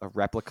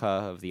replica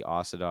of the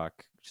Ossadok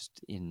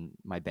just in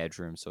my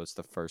bedroom, so it's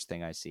the first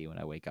thing I see when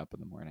I wake up in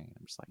the morning.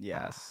 I'm just like,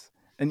 yes.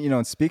 And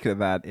and speaking of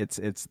that, it's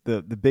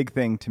the big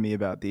thing to me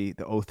about the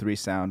 03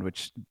 sound,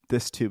 which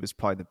this tube is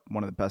probably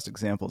one of the best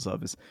examples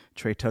of, is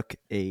Trey took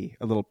a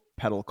little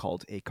pedal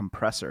called a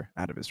compressor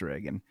out of his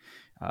rig, and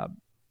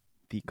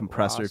the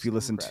compressor, if you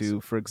listen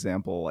to, for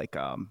example, like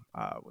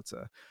what's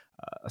a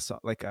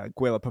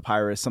Guela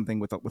Papyrus, something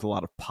with a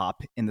lot of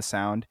pop in the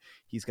sound.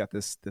 He's got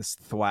this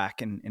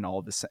thwack in all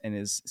of this in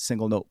his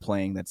single note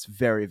playing that's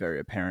very, very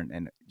apparent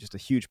and just a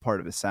huge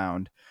part of his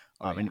sound.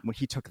 And when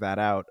he took that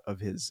out of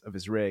his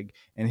rig,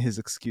 and his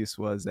excuse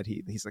was that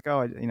he's like,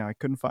 oh, I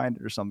couldn't find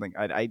it or something.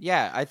 I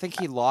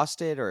think he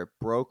lost it or it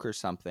broke or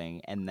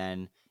something, and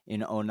then in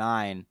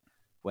 2009,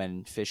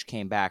 when Fish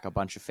came back, a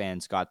bunch of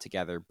fans got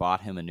together,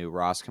 bought him a new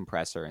Ross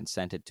compressor, and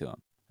sent it to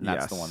him. And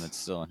that's the one that's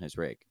still in his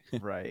rig.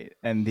 Right.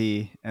 And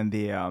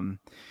and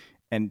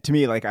to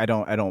me, like, I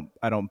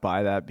don't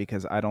buy that,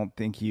 because I don't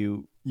think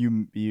you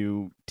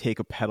take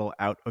a pedal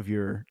out of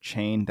your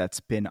chain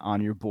that's been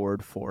on your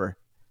board for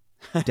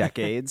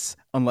decades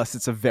unless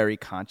it's a very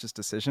conscious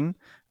decision.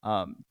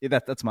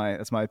 That's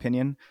my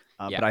opinion.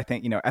 But I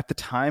think, at the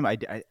time, I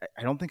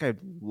don't think I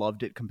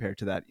loved it compared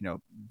to that,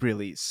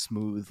 really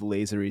smooth,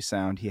 lasery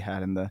sound he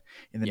had in the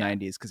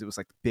 90s, because it was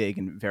like big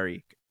and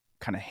very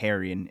kind of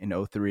hairy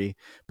in 03.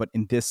 But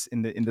in this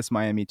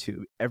Miami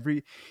too,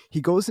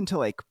 he goes into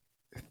like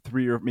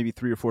 3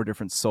 or 4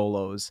 different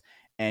solos,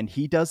 and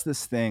he does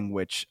this thing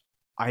which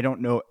I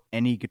don't know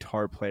any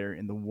guitar player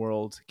in the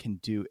world can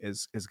do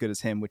as good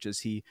as him, which is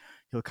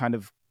he'll kind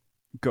of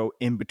go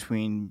in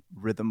between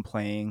rhythm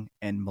playing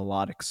and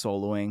melodic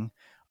soloing,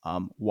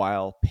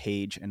 while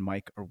Page and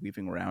Mike are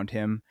weaving around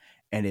him,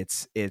 and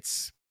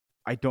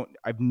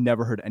I've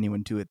never heard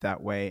anyone do it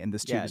that way, and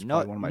this tube is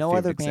probably one of my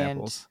favorite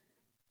examples.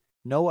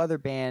 No other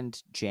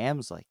band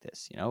jams like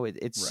this.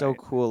 It's so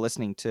cool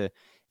listening to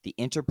the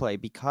interplay,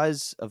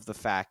 because of the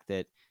fact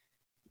that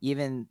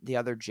even the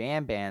other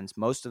jam bands,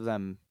 most of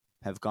them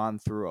have gone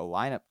through a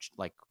lineup,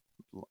 like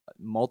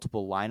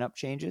multiple lineup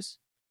changes.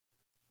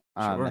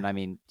 Sure. And I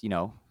mean,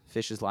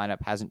 Fish's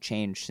lineup hasn't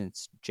changed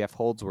since Jeff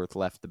Holdsworth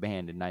left the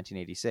band in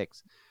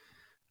 1986.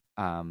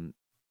 And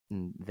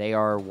they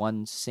are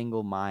one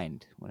single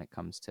mind when it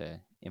comes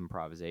to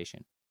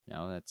improvisation.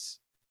 That's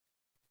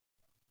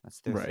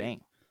their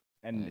thing.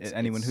 And it's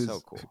anyone who's so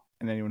cool.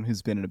 And anyone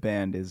who's been in a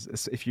band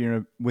if you're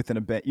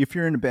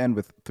in a band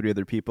with 3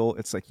 other people,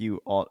 it's like you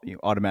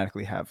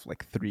automatically have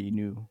like 3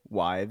 new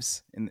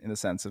wives in the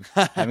sense of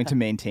having to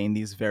maintain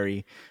these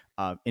very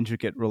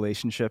intricate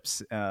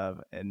relationships,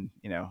 and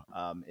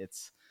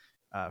it's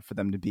for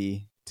them to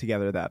be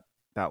together that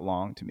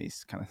long, to me,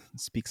 kind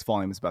of speaks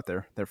volumes about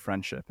their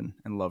friendship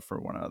and love for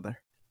one another.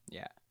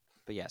 Yeah.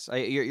 But yes,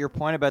 your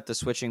point about the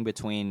switching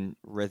between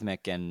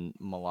rhythmic and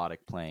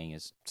melodic playing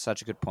is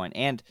such a good point,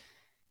 and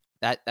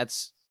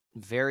that's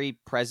very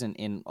present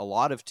in a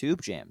lot of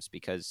tube jams,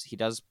 because he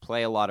does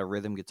play a lot of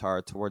rhythm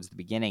guitar towards the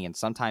beginning, and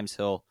sometimes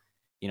he'll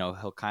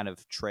kind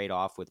of trade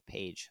off with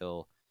Page.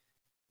 He'll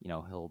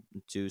he'll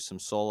do some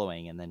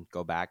soloing and then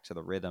go back to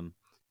the rhythm.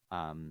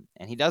 And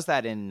he does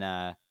that in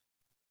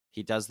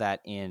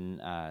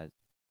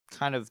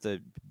kind of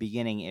the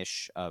beginning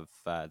ish of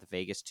the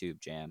Vegas Tube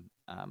Jam.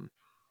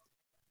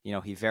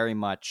 He very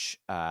much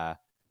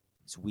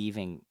is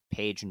weaving.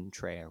 Paige and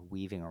Trey are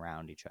weaving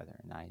around each other,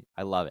 and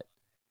I love it.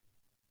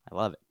 I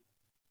love it.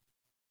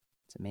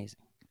 It's amazing.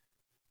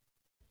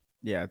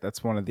 Yeah,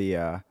 that's one of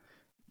the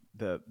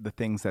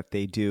things that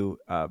they do.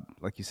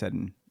 Like you said,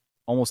 in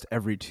almost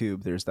every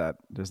tube, there's that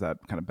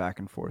kind of back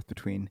and forth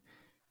between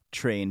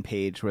Trey and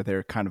Paige, where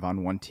they're kind of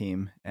on one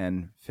team,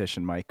 and Fish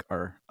and Mike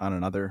are on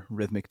another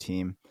rhythmic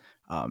team,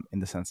 in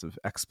the sense of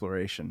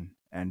exploration.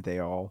 And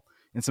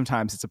and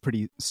sometimes it's a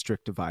pretty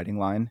strict dividing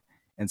line,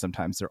 and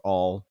sometimes they're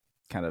all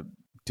kind of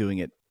doing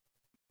it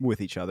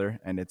with each other.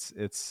 And it's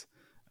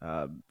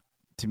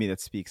to me,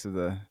 that speaks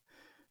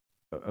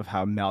of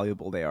how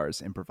malleable they are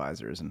as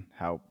improvisers, and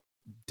how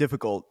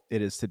difficult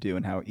it is to do,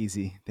 and how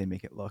easy they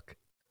make it look.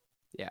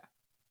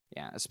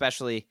 Yeah,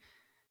 especially,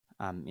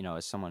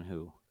 as someone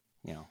who,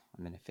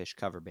 I'm in a Fish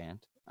cover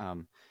band.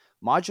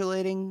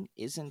 Modulating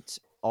isn't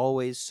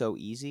always so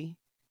easy,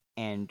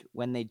 and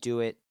when they do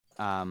it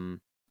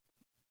on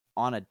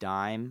a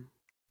dime,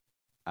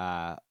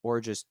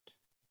 or just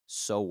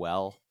so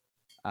well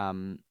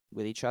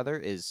with each other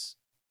is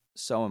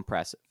so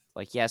impressive.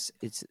 Like, yes,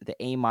 it's the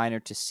A minor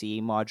to C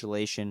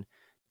modulation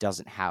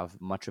doesn't have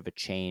much of a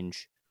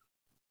change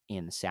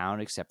in the sound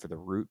except for the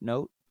root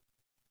note,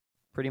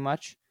 pretty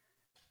much.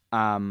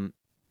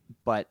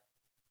 But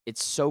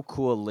it's so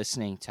cool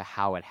listening to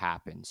how it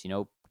happens.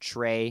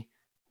 Trey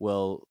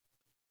will,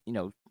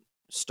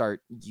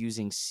 start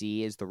using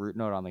C as the root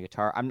note on the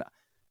guitar.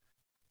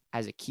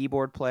 As a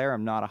keyboard player,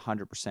 I'm not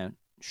 100%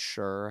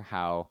 sure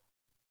how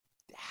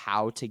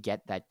to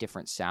get that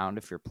different sound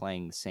if you're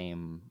playing the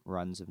same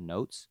runs of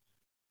notes.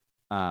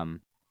 But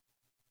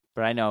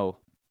I know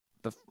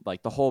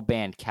the whole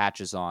band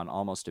catches on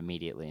almost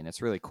immediately, and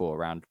it's really cool.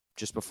 Around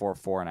just before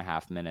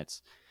 4.5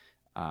 minutes,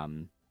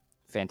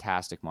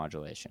 fantastic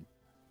modulation.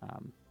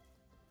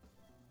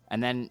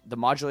 And then the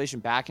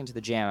modulation back into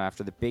the jam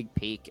after the big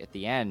peak at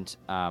the end.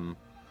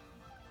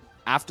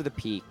 After the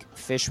peak,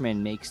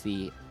 Fishman makes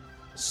the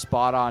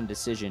spot-on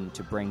decision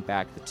to bring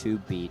back the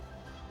tube beat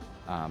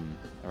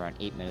around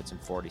 8 minutes and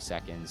 40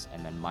 seconds,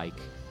 and then Mike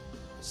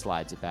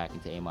slides it back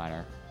into A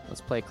minor.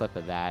 Let's play a clip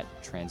of that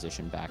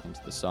transition back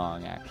into the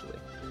song, actually.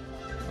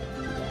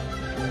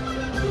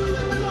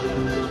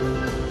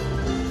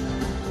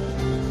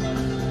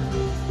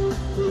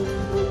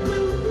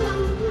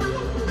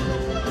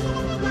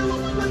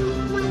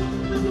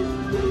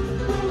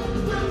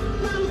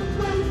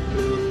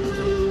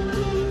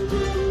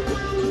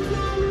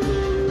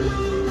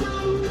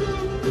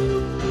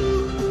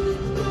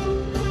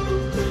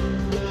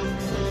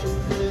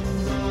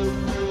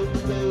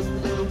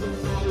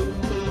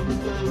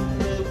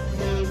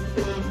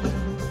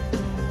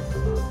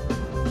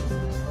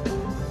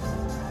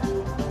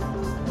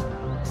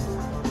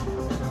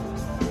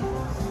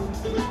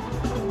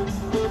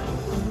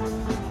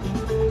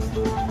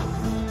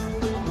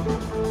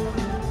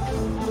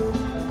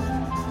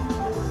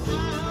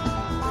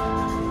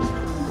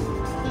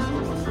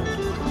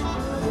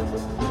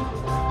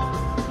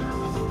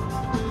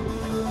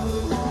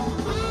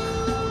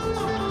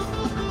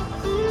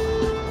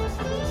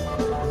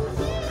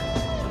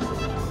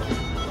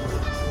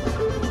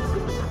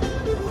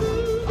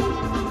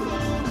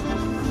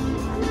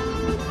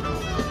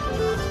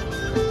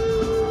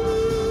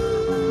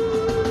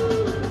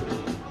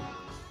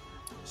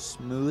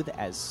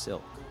 As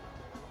silk.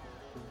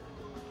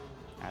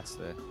 That's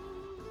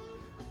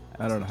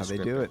I don't know how they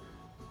do it.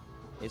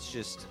 It's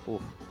just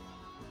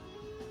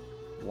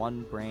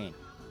one brain,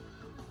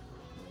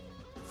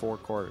 4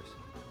 quarters.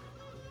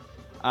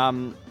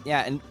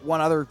 Yeah, and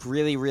one other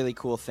really, really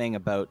cool thing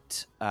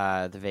about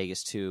the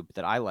Vegas Tube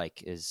that I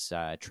like is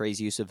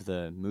Trey's use of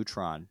the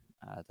Mutron,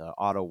 the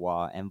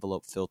Ottawa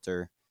envelope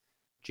filter,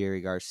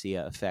 Jerry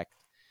Garcia effect.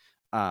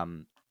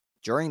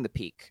 During the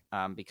peak,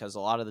 because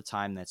a lot of the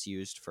time that's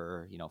used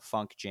for,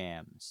 funk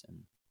jams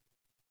and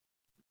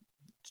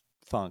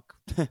funk,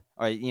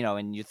 or,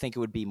 and you think it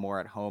would be more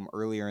at home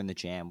earlier in the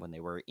jam when they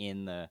were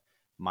in the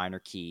minor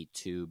key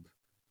tube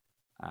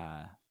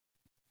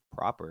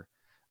proper.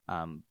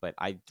 But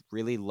I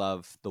really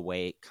love the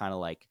way it's kind of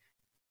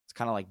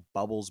like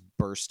bubbles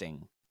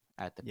bursting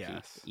at the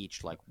peak,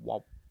 each like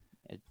whoop.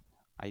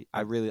 I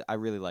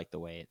really like the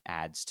way it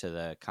adds to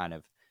the kind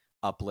of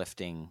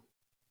uplifting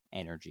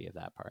energy of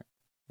that part.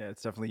 Yeah,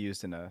 it's definitely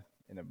used in a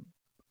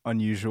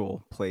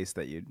unusual place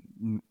that you'd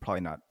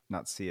probably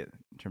not see it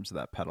in terms of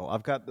that pedal.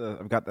 I've got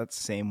that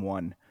same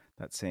one,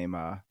 that same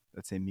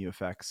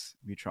MuFX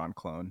Mutron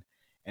clone,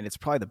 and it's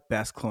probably the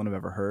best clone I've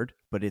ever heard.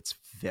 But it's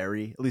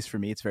at least for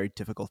me, it's very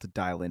difficult to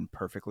dial in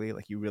perfectly.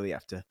 Like, you really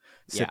have to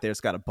sit there.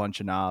 It's got a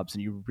bunch of knobs,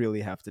 and you really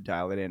have to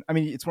dial it in. I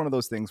mean, it's one of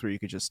those things where you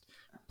could just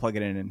plug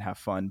it in and have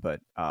fun, but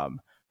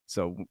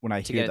so when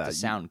I hear that, to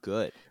sound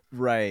good,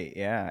 right?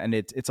 Yeah, and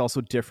it's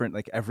also different.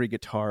 Like, every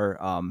guitar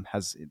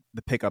has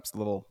the pickups, the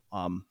little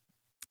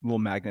little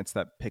magnets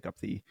that pick up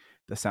the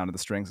sound of the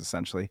strings.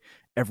 Essentially,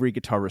 every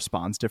guitar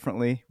responds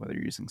differently, whether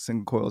you're using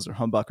single coils or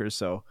humbuckers.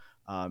 So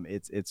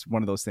it's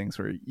one of those things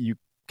where you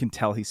can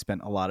tell he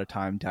spent a lot of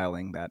time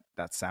dialing that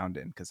sound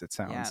in, because it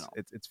sounds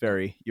it's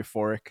very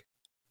euphoric.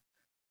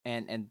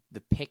 And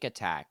the pick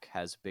attack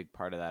has a big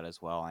part of that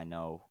as well. I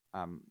know.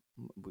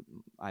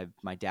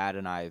 My dad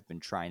and I have been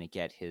trying to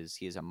get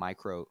he has a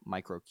micro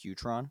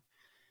Qtron.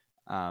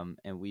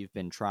 And we've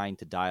been trying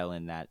to dial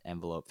in that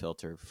envelope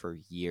filter for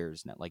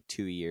years now, like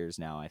 2 years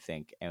now, I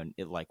think. And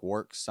it like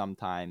works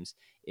sometimes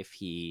if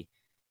he,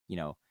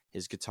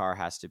 his guitar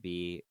has to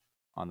be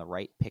on the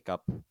right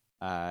pickup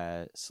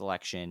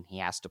selection. He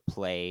has to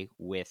play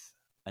with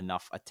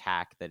enough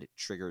attack that it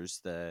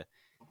triggers the,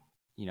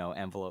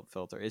 envelope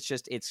filter. It's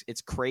just,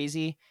 it's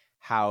crazy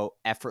how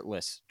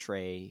effortless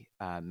Trey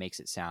makes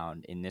it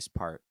sound in this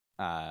part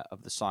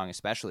of the song,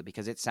 especially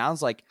because it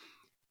sounds like,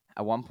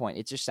 at one point,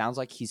 it just sounds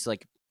like he's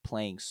like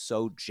playing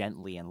so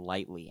gently and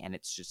lightly, and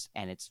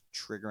it's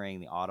triggering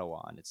the auto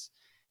on. It's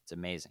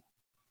amazing.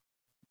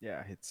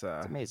 Yeah, it's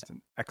amazing. It's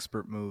an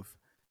expert move.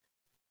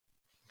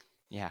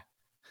 Yeah,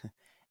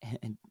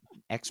 and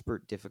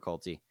expert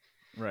difficulty.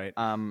 Right.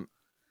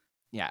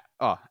 Yeah.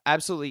 Oh,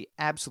 absolutely,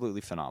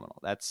 absolutely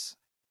phenomenal.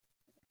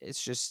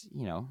 It's just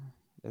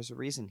there's a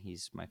reason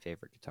he's my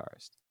favorite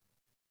guitarist.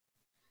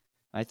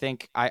 I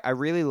think I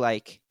really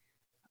like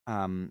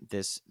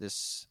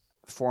this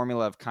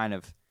formula of kind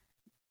of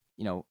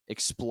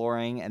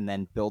exploring and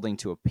then building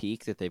to a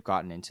peak that they've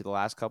gotten into the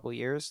last couple of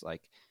years,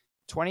 like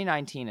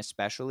 2019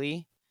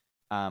 especially.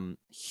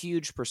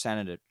 Huge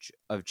percentage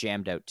of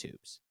jammed out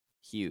tubes,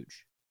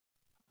 huge.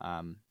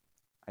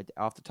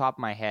 Off the top of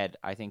my head,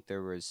 I think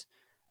there was,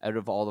 out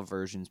of all the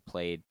versions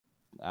played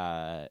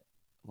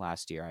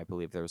last year, I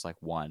believe there was like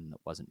one that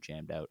wasn't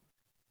jammed out.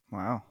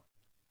 Wow.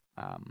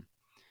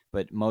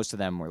 But most of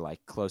them were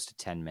like close to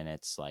 10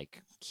 minutes,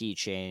 like Key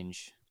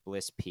Change,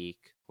 Bliss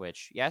Peak,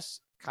 which, yes,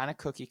 kind of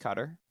cookie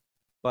cutter,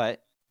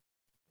 but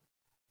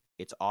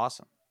it's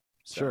awesome.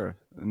 So, sure.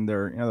 And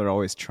they're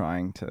always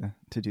trying to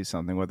do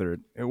something, whether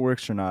it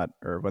works or not,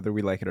 or whether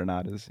we like it or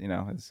not is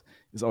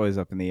always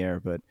up in the air.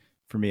 But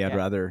for me, I'd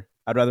rather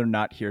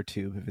not hear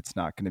tube if it's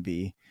not going to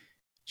be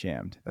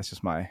jammed. That's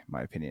just my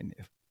opinion.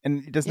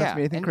 And it doesn't have to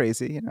be anything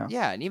crazy,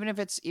 Yeah, and even if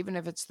it's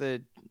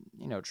the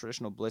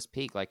traditional Bliss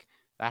Peak, like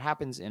that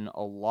happens in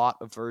a lot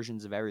of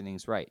versions of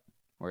Everything's Right,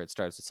 where it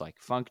starts. It's like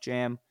funk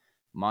jam,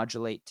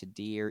 modulate to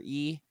D or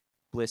E,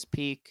 Bliss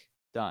Peak,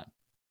 done.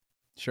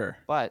 Sure,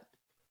 but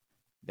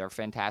they're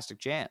fantastic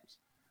jams,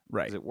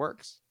 right? Because it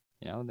works.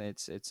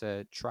 It's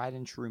a tried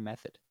and true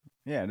method.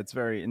 Yeah, and it's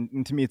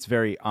and to me, it's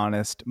very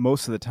honest.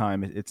 Most of the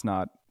time, it's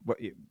not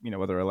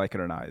whether I like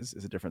it or not is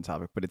a different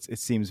topic, but it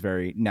seems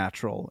very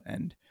natural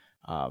and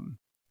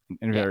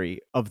very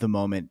of the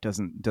moment.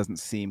 Doesn't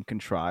seem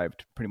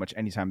contrived. Pretty much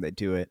anytime they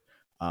do it.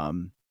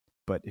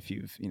 But if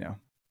you've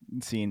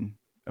seen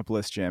a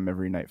Bliss jam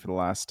every night for the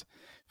last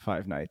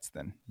 5 nights,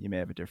 then you may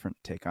have a different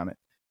take on it.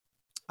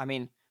 I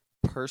mean,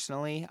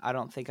 personally, I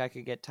don't think I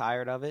could get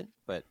tired of it,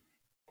 but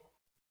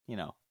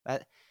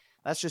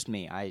that's just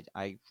me.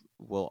 I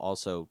will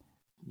also,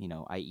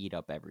 I eat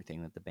up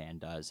everything that the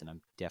band does, and I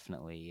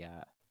definitely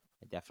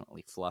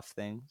fluff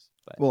things.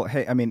 But well,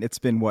 hey, I mean, it's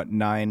been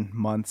 9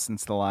 months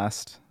since the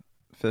last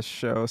Fish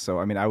show, so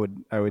I mean, I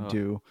would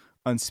do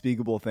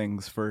unspeakable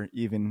things for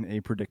even a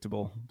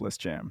predictable Bliss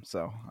jam.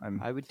 So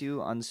I would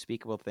do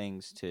unspeakable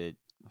things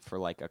for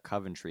like a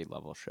Coventry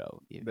level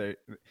show.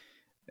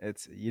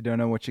 It's you don't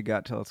know what you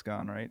got till it's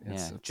gone, right?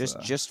 It's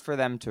just for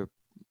them to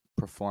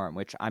perform,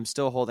 which I'm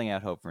still holding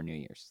out hope for New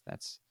Year's.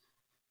 That's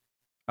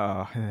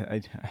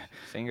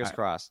fingers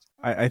crossed.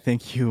 I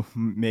think you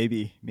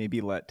maybe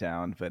let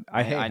down, but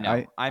I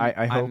know.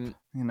 I hope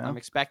I'm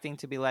expecting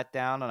to be let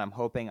down, and I'm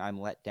hoping I'm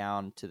let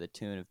down to the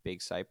tune of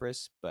Big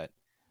Cypress, but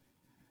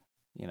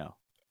you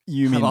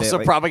mean I'm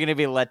also probably going to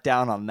be let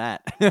down on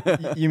that.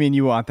 You mean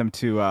you want them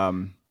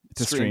to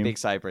stream Big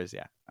Cypress?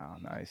 Yeah. Oh,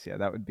 nice. Yeah,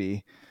 that would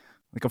be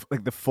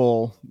like the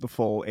full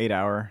 8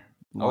 hour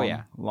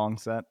long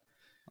set.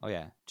 Oh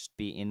yeah, just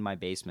be in my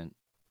basement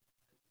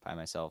by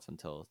myself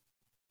until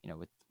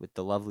with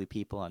the lovely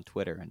people on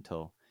Twitter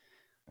until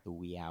the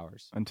wee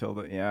hours.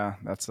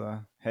 That's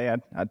hey,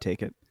 I'd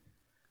take it.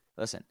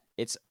 Listen,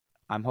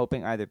 I'm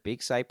hoping either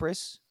Big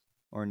Cypress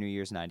or New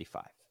Year's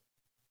 '95.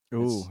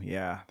 Ooh,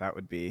 yeah,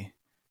 that'd be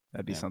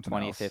something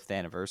 25th else.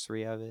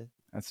 anniversary of it.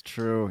 That's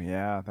true.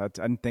 Yeah, I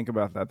didn't think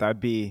about that. I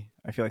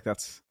feel like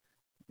that's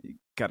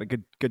got a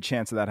good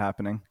chance of that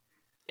happening.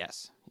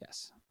 Yes.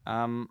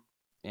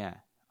 Yeah.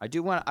 I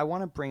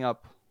want to bring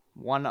up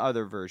one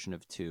other version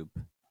of Tube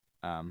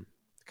to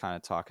kind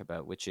of talk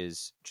about, which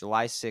is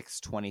July 6th,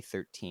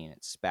 2013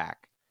 at SPAC.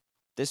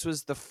 This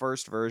was the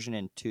first version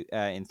in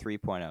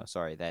 3.0,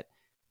 sorry, that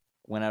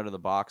went out of the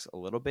box a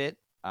little bit.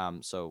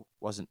 So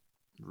wasn't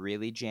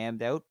really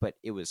jammed out, but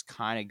it was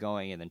kind of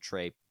going, and then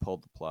Trey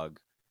pulled the plug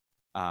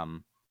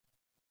about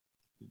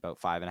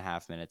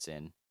 5.5 minutes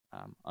in,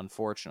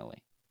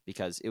 unfortunately,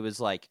 because it was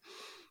like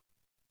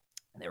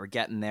they were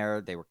getting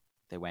there.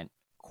 They went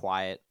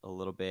quiet a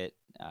little bit.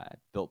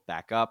 built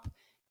back up,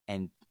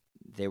 and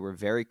they were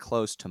very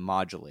close to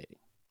modulating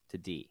to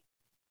D.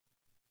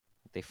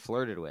 They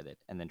flirted with it,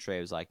 and then Trey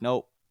was like,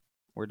 nope,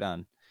 we're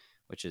done,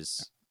 which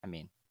is, I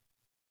mean,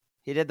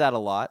 he did that a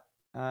lot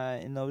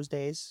in those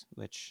days,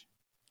 which,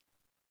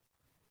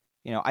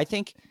 I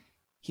think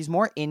he's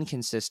more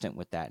inconsistent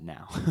with that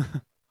now.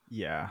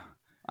 Yeah.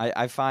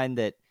 I find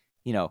that,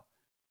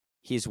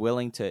 he's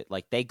willing to,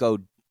 like, they go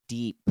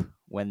deep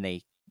when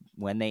they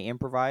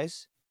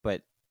improvise,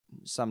 but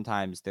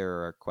sometimes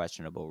there are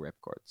questionable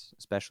ripcords,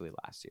 especially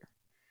last year.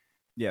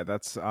 Yeah,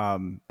 that's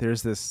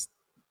there's this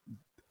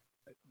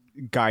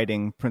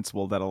guiding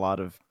principle that a lot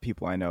of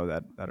people I know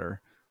that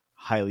are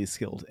highly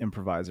skilled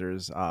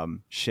improvisers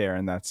share,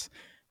 and that's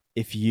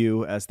if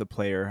you as the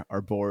player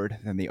are bored,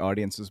 then the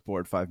audience was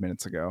bored 5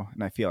 minutes ago.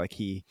 And I feel like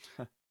he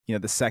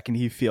the second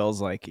he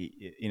feels like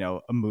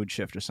a mood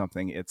shift or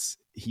something, it's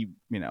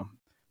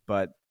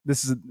but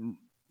this is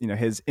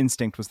his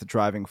instinct was the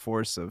driving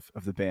force of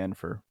the band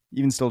for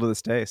even still to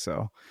this day.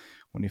 So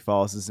when he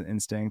follows his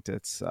instinct,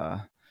 it's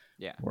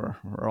we're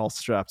all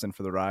strapped in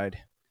for the ride.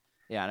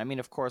 Yeah, and I mean,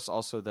 of course,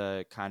 also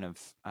the kind of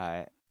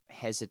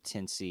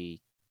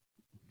hesitancy.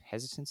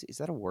 Hesitancy, is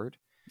that a word?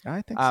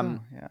 I think so.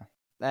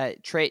 Yeah.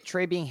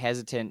 Trey being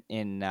hesitant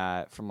in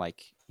from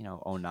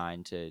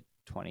 09 to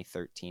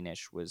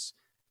 2013ish was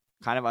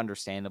kind of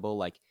understandable.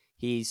 Like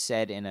he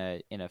said in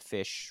a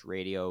Fish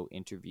radio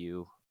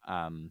interview,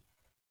 I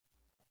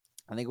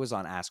think it was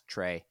on Ask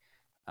Trey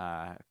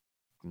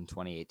in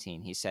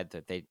 2018. He said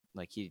that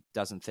he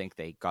doesn't think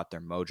they got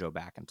their mojo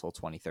back until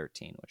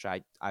 2013, which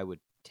I would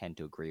tend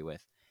to agree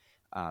with.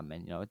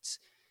 And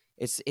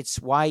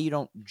it's why you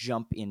don't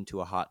jump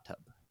into a hot tub.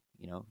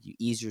 You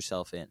ease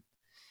yourself in.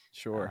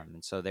 Sure.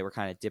 And so they were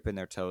kind of dipping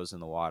their toes in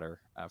the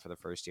water for the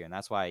first year, and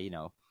that's why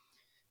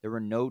there were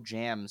no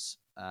jams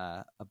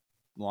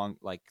long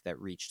that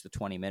reached the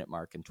 20-minute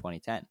mark in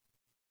 2010,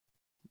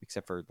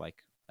 except for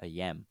a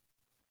Yem.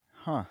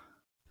 Huh.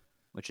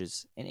 Which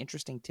is an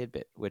interesting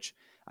tidbit. Which,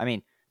 I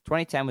mean,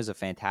 2010 was a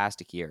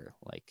fantastic year.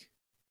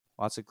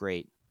 Lots of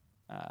great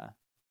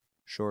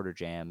shorter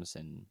jams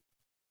and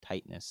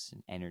tightness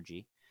and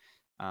energy,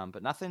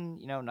 but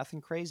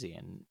nothing crazy.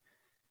 And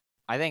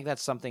I think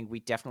that's something we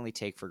definitely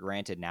take for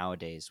granted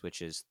nowadays,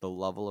 which is the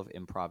level of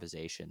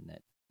improvisation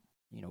that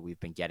we've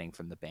been getting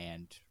from the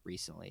band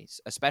recently,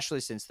 especially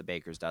since the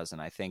Baker's Dozen.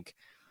 I think,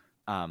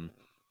 a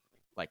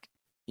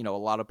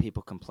lot of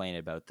people complain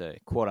about the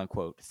quote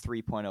unquote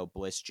 3.0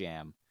 Bliss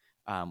Jam,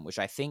 which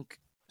I think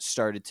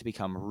started to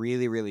become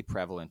really, really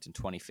prevalent in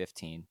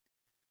 2015.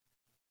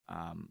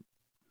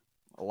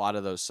 A lot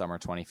of those summer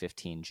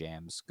 2015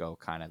 jams go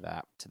kind of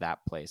to that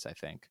place, I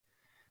think.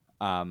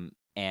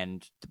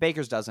 And the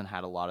Baker's Dozen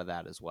had a lot of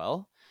that as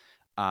well.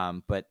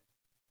 But,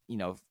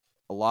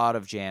 a lot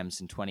of jams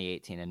in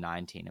 2018 and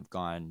 19 have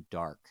gone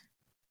dark,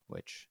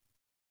 which,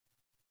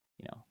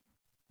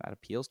 that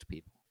appeals to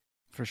people.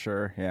 For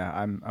sure. Yeah,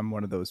 I'm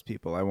one of those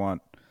people.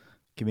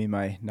 Give me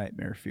my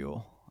nightmare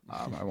fuel.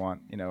 I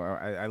want,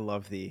 I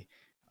love the,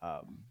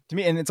 to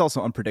me, and it's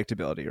also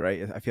unpredictability,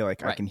 right? I feel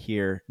like Right. I can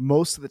hear,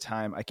 most of the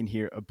time, I can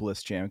hear a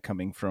Bliss jam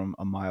coming from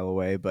a mile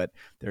away, but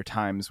there are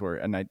times where,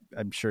 and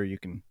I'm sure you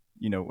can,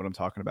 what I'm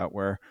talking about,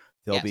 where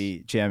they'll Yes.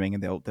 be jamming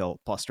and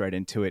they'll bust right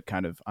into it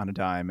kind of on a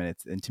dime.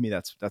 And to me,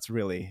 that's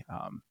really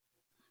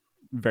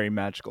very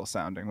magical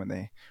sounding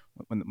when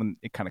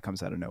it kind of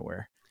comes out of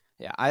nowhere.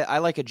 Yeah, I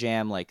like a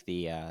jam like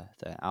the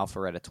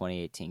Alpharetta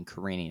 2018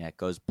 Carini that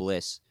goes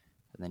Bliss,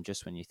 and then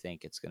just when you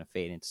think it's going to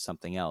fade into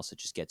something else, it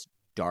just gets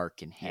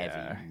dark and heavy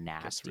and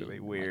nasty. It's really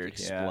and, weird.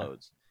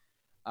 Explodes.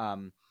 Yeah.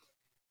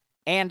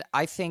 And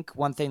I think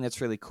one thing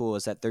that's really cool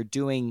is that they're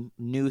doing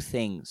new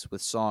things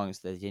with songs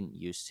that they didn't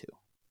used to.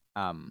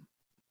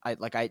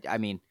 I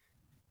mean,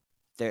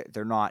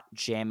 they're not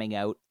jamming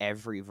out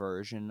every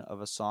version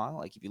of a song.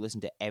 Like if you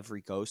listen to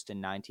every Ghost in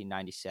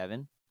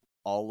 1997.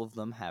 All of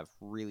them have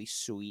really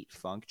sweet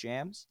funk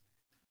jams.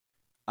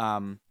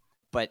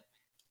 But,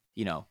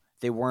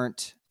 they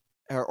weren't,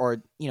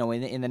 or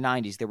in the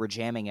 90s, they were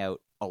jamming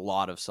out a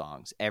lot of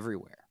songs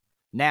everywhere.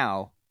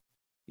 Now,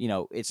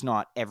 it's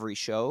not every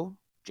show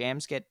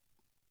jams get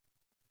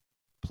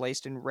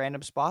placed in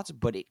random spots,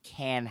 but it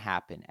can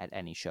happen at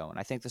any show. And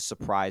I think the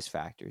surprise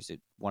factor is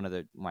one of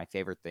my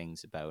favorite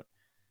things about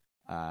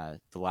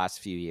the last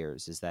few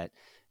years is that,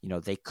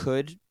 they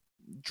could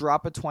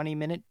drop a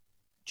 20-minute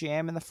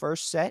jam in the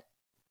first set.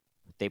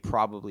 They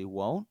probably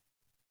won't,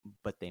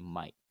 but they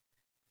might.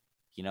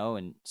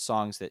 And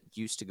songs that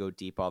used to go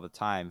deep all the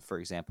time, for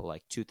example,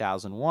 like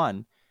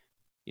 2001,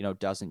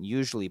 doesn't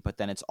usually, but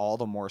then it's all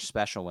the more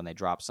special when they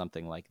drop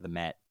something like the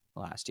Met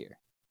last year.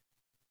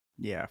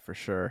 Yeah, for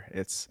sure.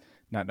 It's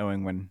not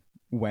knowing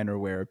when or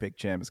where a big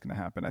jam is going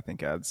to happen, I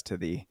think adds to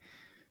the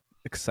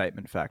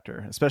excitement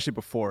factor, especially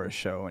before a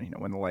show and,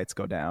 when the lights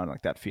go down,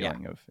 like that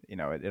feeling of,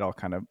 it all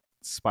kind of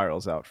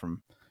spirals out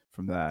from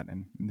that,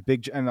 and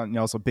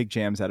also big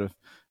jams out of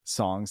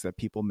songs that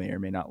people may or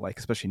may not like,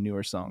 especially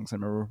newer songs. I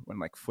remember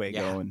when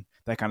Fuego and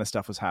that kind of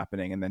stuff was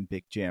happening, and then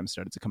big jams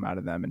started to come out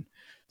of them and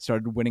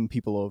started winning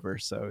people over.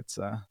 So it's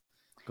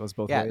Goes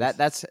both Yeah,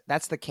 ways.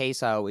 that's the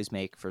case I always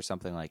make for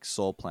something like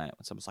Soul Planet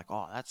when someone's like,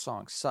 "Oh, that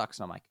song sucks,"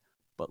 and I'm like,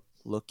 "But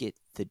look at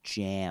the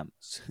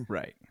jams."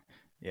 Right.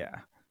 Yeah.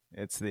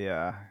 It's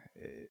the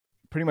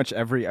pretty much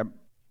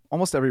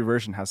almost every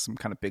version has some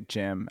kind of big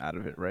jam out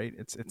of it, right?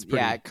 It's pretty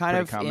Yeah, kind pretty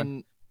of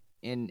common.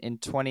 in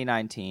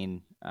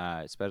 2019,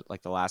 especially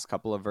like the last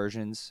couple of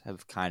versions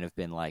have kind of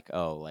been like,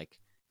 oh, like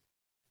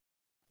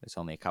there's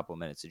only a couple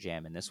minutes of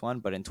jam in this one,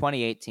 but in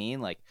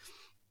 2018, like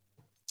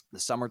the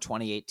summer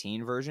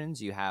 2018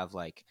 versions, you have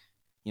like,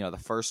 the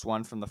first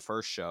one from the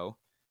first show,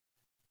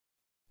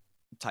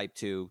 Type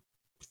 2,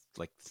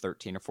 like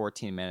 13 or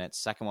 14 minutes.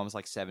 Second one was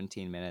like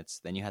 17 minutes.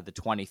 Then you had the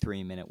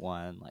 23-minute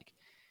one. Like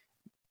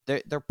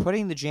they're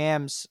putting the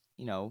jams,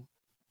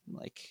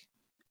 like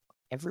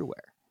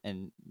everywhere.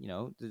 And,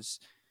 there's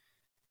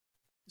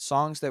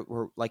songs that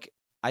were like,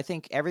 I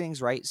think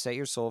Everything's Right, Set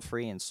Your Soul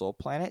Free, and Soul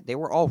Planet, they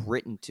were all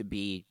written to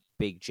be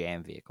big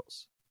jam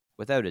vehicles,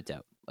 without a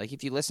doubt. Like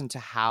if you listen to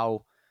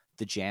how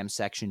the jam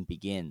section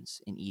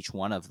begins in each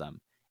one of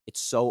them, it's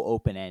so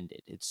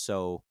open-ended. It's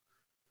so,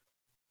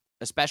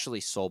 especially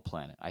Soul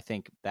Planet. I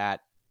think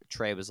that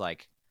Trey was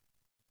like,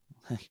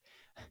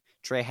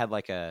 Trey had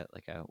like a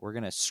we're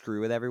gonna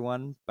screw with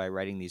everyone by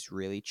writing these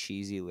really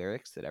cheesy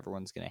lyrics that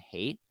everyone's gonna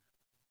hate,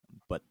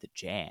 but the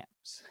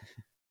jams.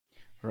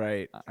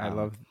 Right. I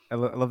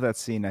love that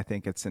scene. I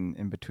think it's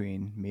in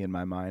between me and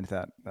my mind,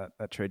 that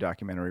Trey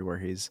documentary where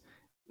he's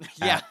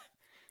Yeah.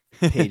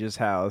 at Paige's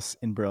house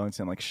in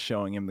Burlington, like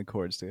showing him the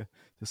chords to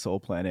Soul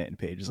Planet, and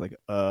Paige is like,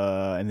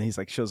 and then he's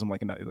like shows him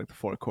like the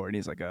fourth chord, and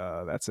he's like,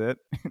 that's it.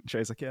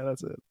 Trey's like, yeah,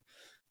 that's it.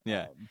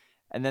 Yeah.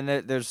 And then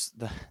there's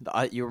the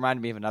you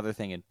reminded me of another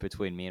thing in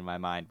between me and my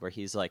mind where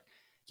he's like,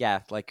 yeah,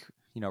 like,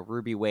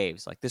 Ruby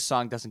Waves, like this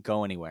song doesn't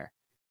go anywhere.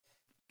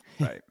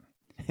 Right.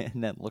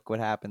 And then look what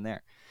happened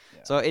there.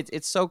 Yeah. So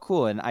it's so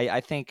cool. And I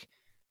think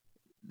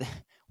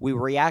we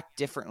react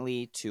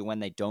differently to when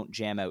they don't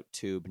jam out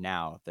tube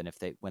now than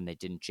when they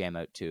didn't jam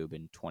out tube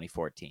in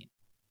 2014.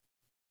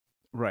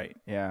 Right.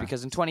 Yeah.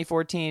 Because in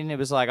 2014, it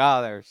was like,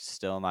 oh, they're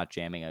still not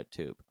jamming out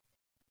tube.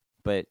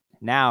 But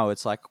now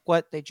it's like,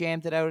 what? They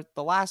jammed it out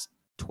the last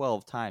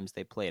 12 times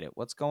they played it.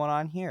 What's going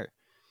on here?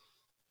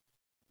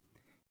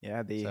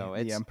 Yeah, the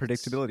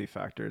unpredictability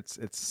factor. It's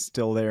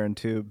still there in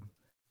tube.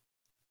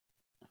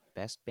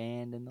 Best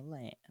band in the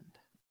land.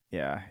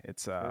 Yeah,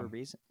 it's for a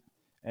reason.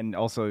 And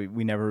also,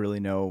 we never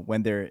really know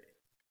when they're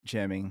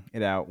jamming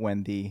it out,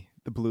 when the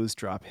blues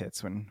drop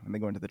hits, when they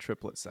go into the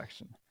triplet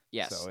section.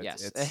 Yes, so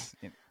yes.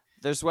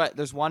 There's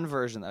one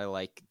version that I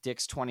like,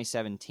 Dick's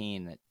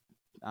 2017, that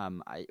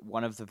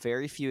one of the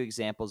very few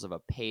examples of a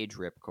Page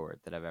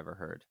ripcord that I've ever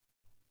heard.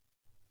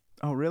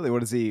 Oh, really? What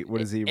does he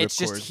ripcord? It's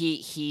just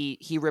he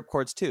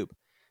ripcords tube.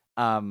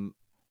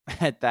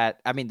 At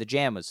that, I mean, the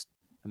jam was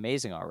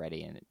amazing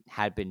already, and it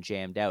had been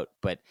jammed out,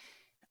 but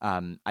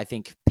I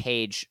think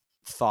Page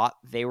thought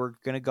they were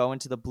going to go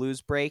into the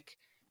blues break,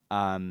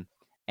 and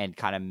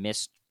kind of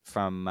missed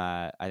from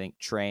I think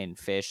Trey and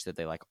Fish that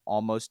they like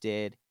almost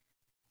did,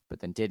 but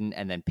then didn't,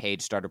 and then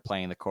Page started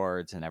playing the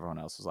chords, and everyone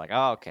else was like,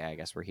 "Oh, okay, I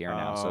guess we're here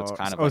now." So it's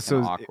kind of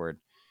an awkward.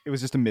 It was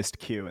just a missed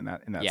cue in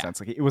that sense.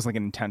 Like it was like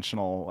an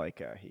intentional,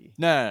 like he.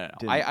 No.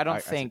 I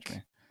don't think.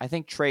 I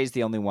think Trey's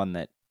the only one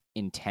that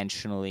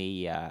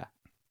intentionally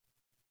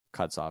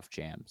cuts off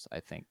jams,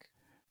 I think.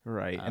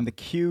 Right. And the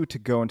cue to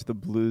go into the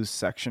blues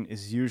section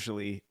is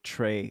usually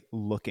Trey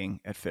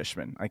looking at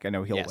Fishman. Like I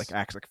know he'll like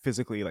act like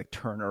physically like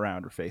turn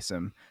around or face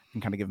him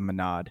and kind of give him a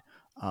nod.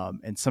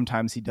 And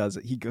sometimes he does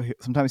it.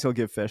 Sometimes he'll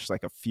give Fish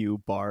like a few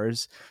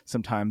bars.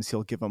 Sometimes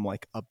he'll give him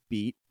like a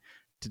beat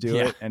to do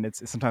it. And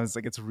sometimes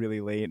it's really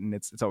late, and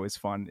it's always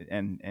fun.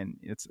 And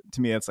it's,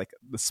 to me, it's like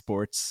the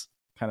sports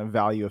kind of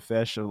value of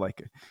Fish, of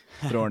like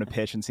throwing a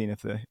pitch and seeing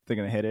if they're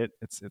going to hit it.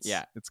 It's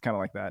kind of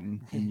like that in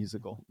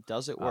musical.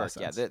 Does it work?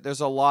 Yeah. There's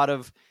a lot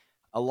of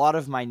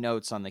my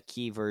notes on the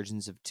key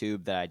versions of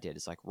tube that I did.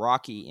 It's like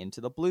Rocky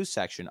into the blues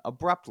section,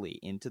 abruptly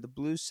into the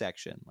blues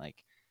section.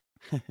 Like,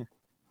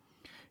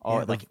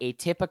 like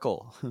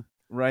atypical.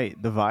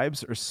 Right. The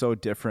vibes are so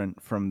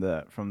different from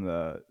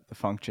the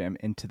funk jam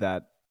into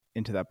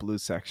that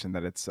blues section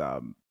that it's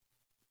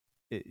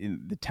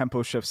the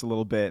tempo shifts a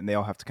little bit, and they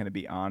all have to kind of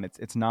be on.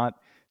 It's not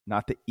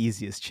the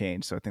easiest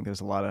change, so I think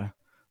there's a lot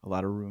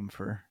of room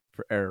for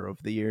error over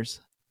the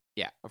years.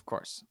 Yeah, of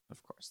course.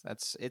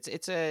 It's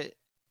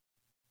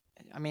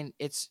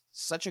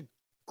such a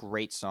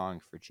great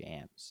song for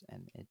jams,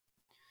 and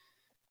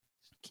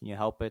can you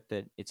help it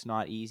that it's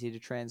not easy to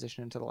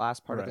transition into the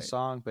last part of the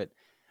song? But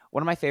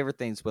one of my favorite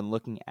things when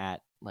looking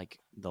at like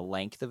the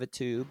length of a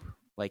tube,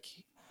 like,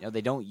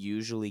 they don't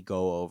usually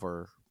go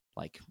over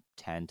like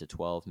 10 to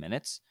 12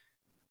 minutes,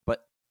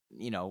 but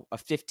a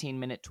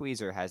 15-minute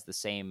tweezer has the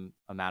same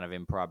amount of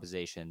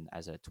improvisation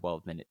as a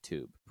 12-minute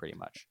tube, pretty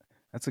much.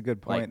 That's a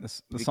good point. Like,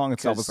 the song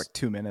itself is like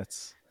 2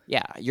 minutes.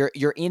 Yeah,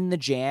 you're in the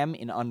jam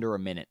in under a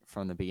minute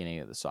from the beginning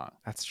of the song.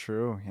 That's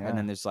true. Yeah, and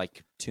then there's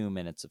like 2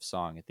 minutes of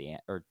song at the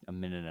end, or a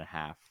minute and a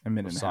half. At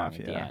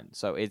the end.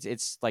 So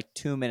it's like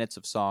 2 minutes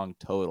of song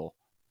total,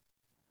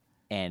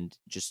 and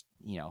just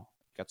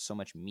got so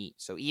much meat.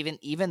 So even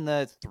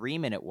the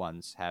 3-minute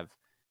ones have,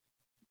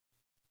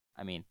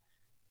 I mean,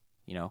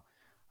 you know,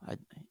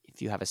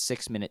 if you have a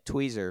 6-minute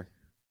tweezer,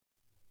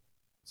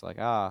 it's like,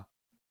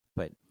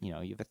 but you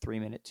know, you have a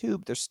 3-minute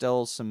tube. There's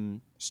still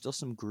some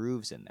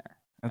grooves in there.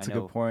 That's a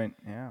good point.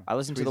 Yeah. I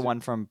listened to the one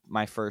from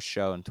my first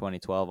show in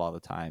 2012 all the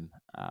time,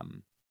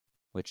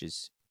 which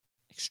is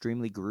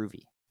extremely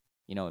groovy.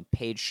 You know, and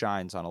Page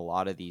shines on a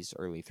lot of these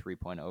early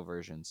 3.0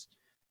 versions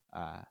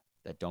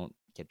that don't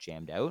get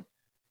jammed out.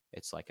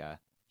 It's like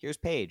here's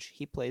Page.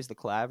 He plays the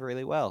clav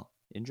really well.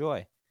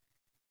 Enjoy.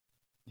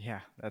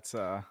 Yeah, that's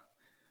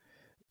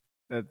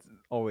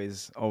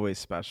always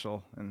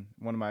special, and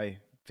one of my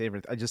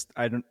favorite.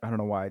 I don't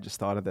know why I just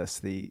thought of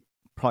this.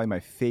 Probably my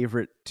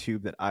favorite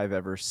tube that I've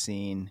ever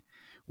seen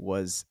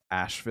was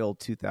Asheville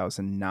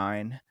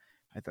 2009.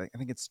 I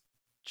think it's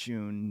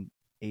June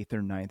 8th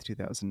or 9th,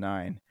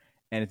 2009.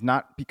 And it's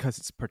not because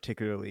it's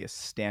particularly a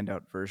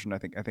standout version. I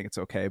think it's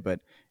okay,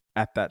 but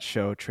at that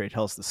show, Trey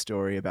tells the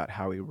story about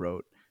how he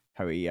wrote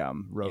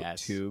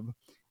Yes. Tube,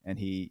 and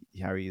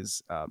how he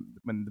is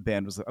when the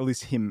band was, at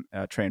least him,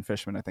 Trey and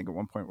Fishman, I think at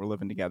one point were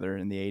living together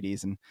in the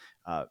 80s, and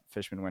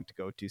Fishman went to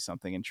go do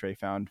something, and Trey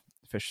found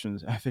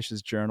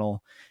Fish's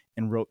journal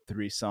and wrote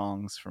 3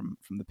 songs from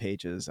the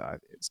pages.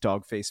 It's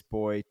Dogface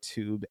Boy,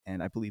 Tube,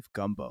 and I believe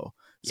Gumbo.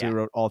 So he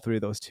wrote all 3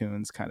 of those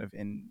tunes kind of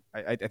in,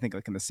 I think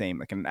like in the same,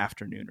 like in an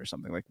afternoon or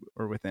something, like,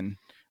 or within.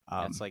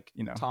 It's like,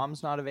 you know,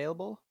 Tom's not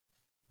available.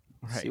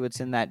 Right. See what's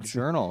in that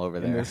journal over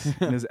there.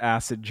 in his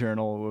acid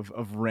journal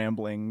of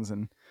ramblings,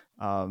 and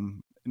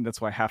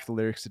that's why half the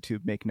lyrics to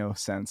Tube make no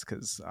sense,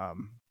 because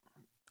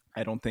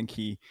I don't think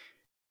he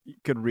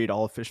could read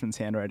all of Fishman's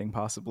handwriting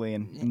possibly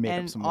and make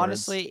up some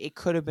honestly, words. it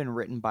could have been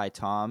written by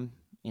Tom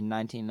in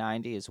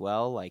 1990 as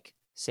well. Like,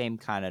 same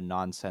kind of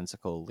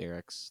nonsensical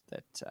lyrics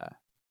that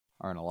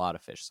are in a lot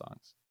of Fish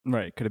songs.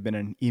 Right. Could have been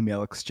an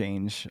email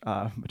exchange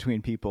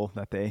between people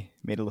that they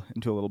made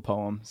into a little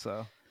poem.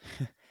 So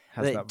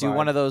They do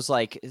one of those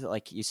like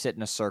you sit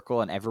in a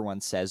circle and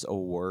everyone says a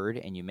word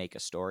and you make a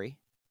story.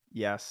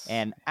 Yes.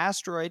 And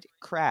asteroid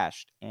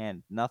crashed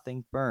and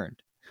nothing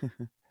burned.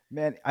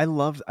 Man, I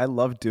loved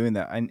doing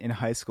that in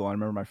high school. I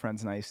remember my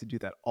friends and I used to do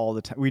that all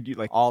the time. We'd do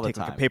like all the take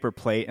time. Like a paper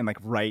plate and like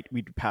write.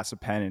 We'd pass a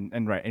pen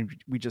and write, and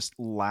we just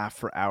laugh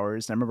for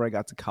hours. And I remember I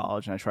got to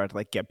college and I tried to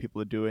like get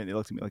people to do it, and they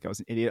looked at me like I was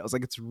an idiot. I was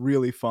like, it's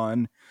really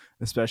fun,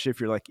 especially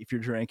if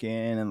you're drinking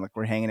and like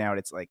we're hanging out.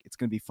 It's like, it's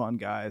gonna be fun,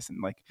 guys. And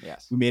like,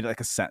 yes, we made it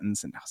like a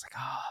sentence, and I was like,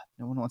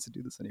 no one wants to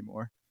do this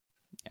anymore.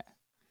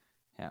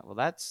 Yeah. Well,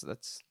 that's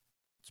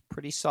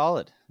pretty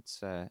solid.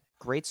 It's a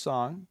great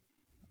song.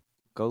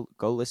 Go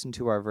listen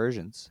to our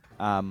versions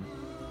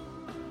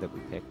that we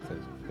picked.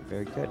 They're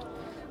very good.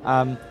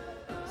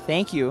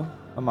 Thank you,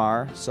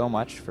 Amar, so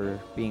much for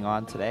being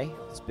on today.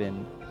 It's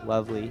been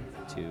lovely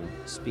to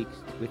speak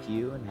with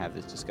you and have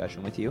this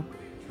discussion with you.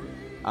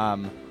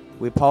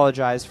 We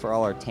apologize for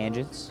all our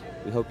tangents.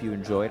 We hope you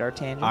enjoyed our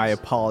tangents. I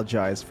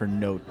apologize for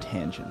no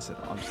tangents at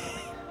all.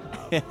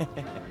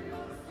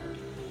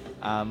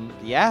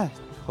 Yeah,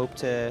 hope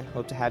to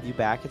have you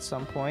back at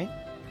some point.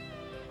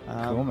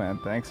 Cool, man.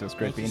 Thanks. It was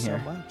great being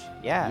here. Thank you so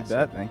much. Yeah. You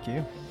bet. Thank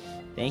you.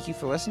 Thank you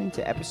for listening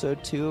to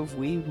episode 2 of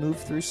We Move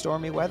Through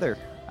Stormy Weather.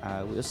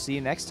 We'll see you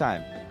next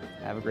time.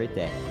 Have a great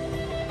day.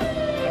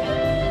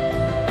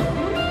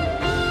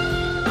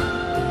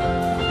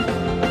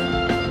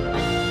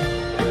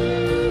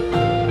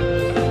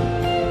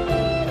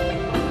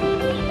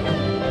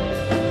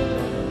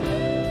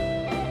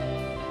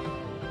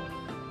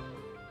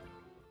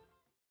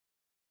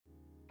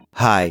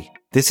 Hi,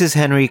 this is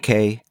Henry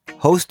Kay,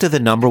 host of the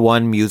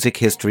 #1 music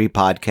history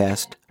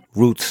podcast,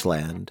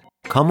 Rootsland.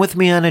 Come with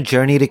me on a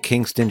journey to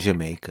Kingston,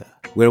 Jamaica,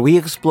 where we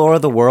explore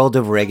the world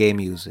of reggae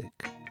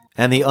music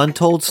and the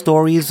untold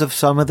stories of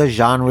some of the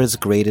genre's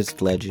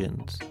greatest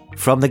legends.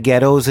 From the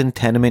ghettos and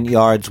tenement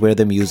yards where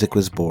the music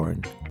was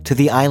born, to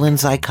the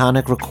island's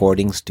iconic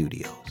recording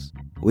studios.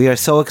 We are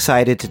so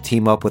excited to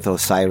team up with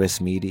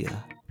Osiris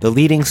Media, the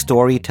leading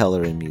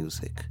storyteller in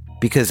music,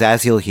 because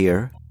as you'll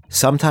hear,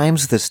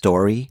 sometimes the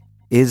story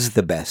is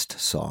the best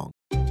song.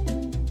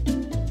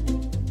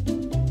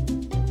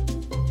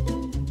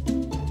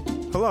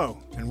 Hello,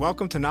 and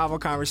welcome to Novel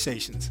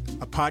Conversations,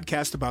 a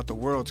podcast about the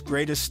world's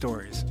greatest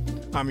stories.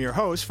 I'm your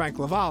host, Frank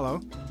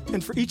Lavallo,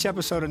 and for each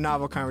episode of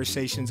Novel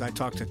Conversations, I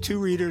talk to 2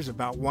 readers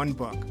about one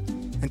book.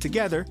 And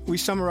together, we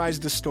summarize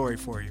the story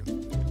for you.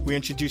 We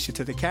introduce you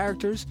to the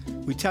characters,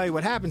 we tell you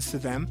what happens to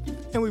them,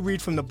 and we read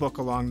from the book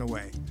along the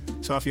way.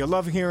 So if you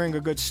love hearing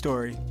a good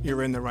story,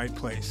 you're in the right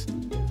place.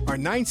 Our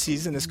 9th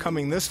season is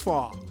coming this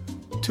fall.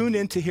 Tune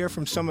in to hear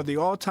from some of the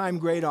all-time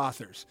great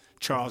authors,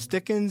 Charles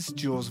Dickens,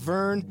 Jules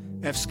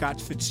Verne, F. Scott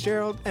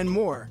Fitzgerald, and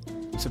more.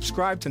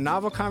 Subscribe to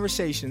Novel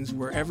Conversations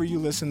wherever you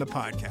listen to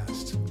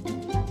podcasts.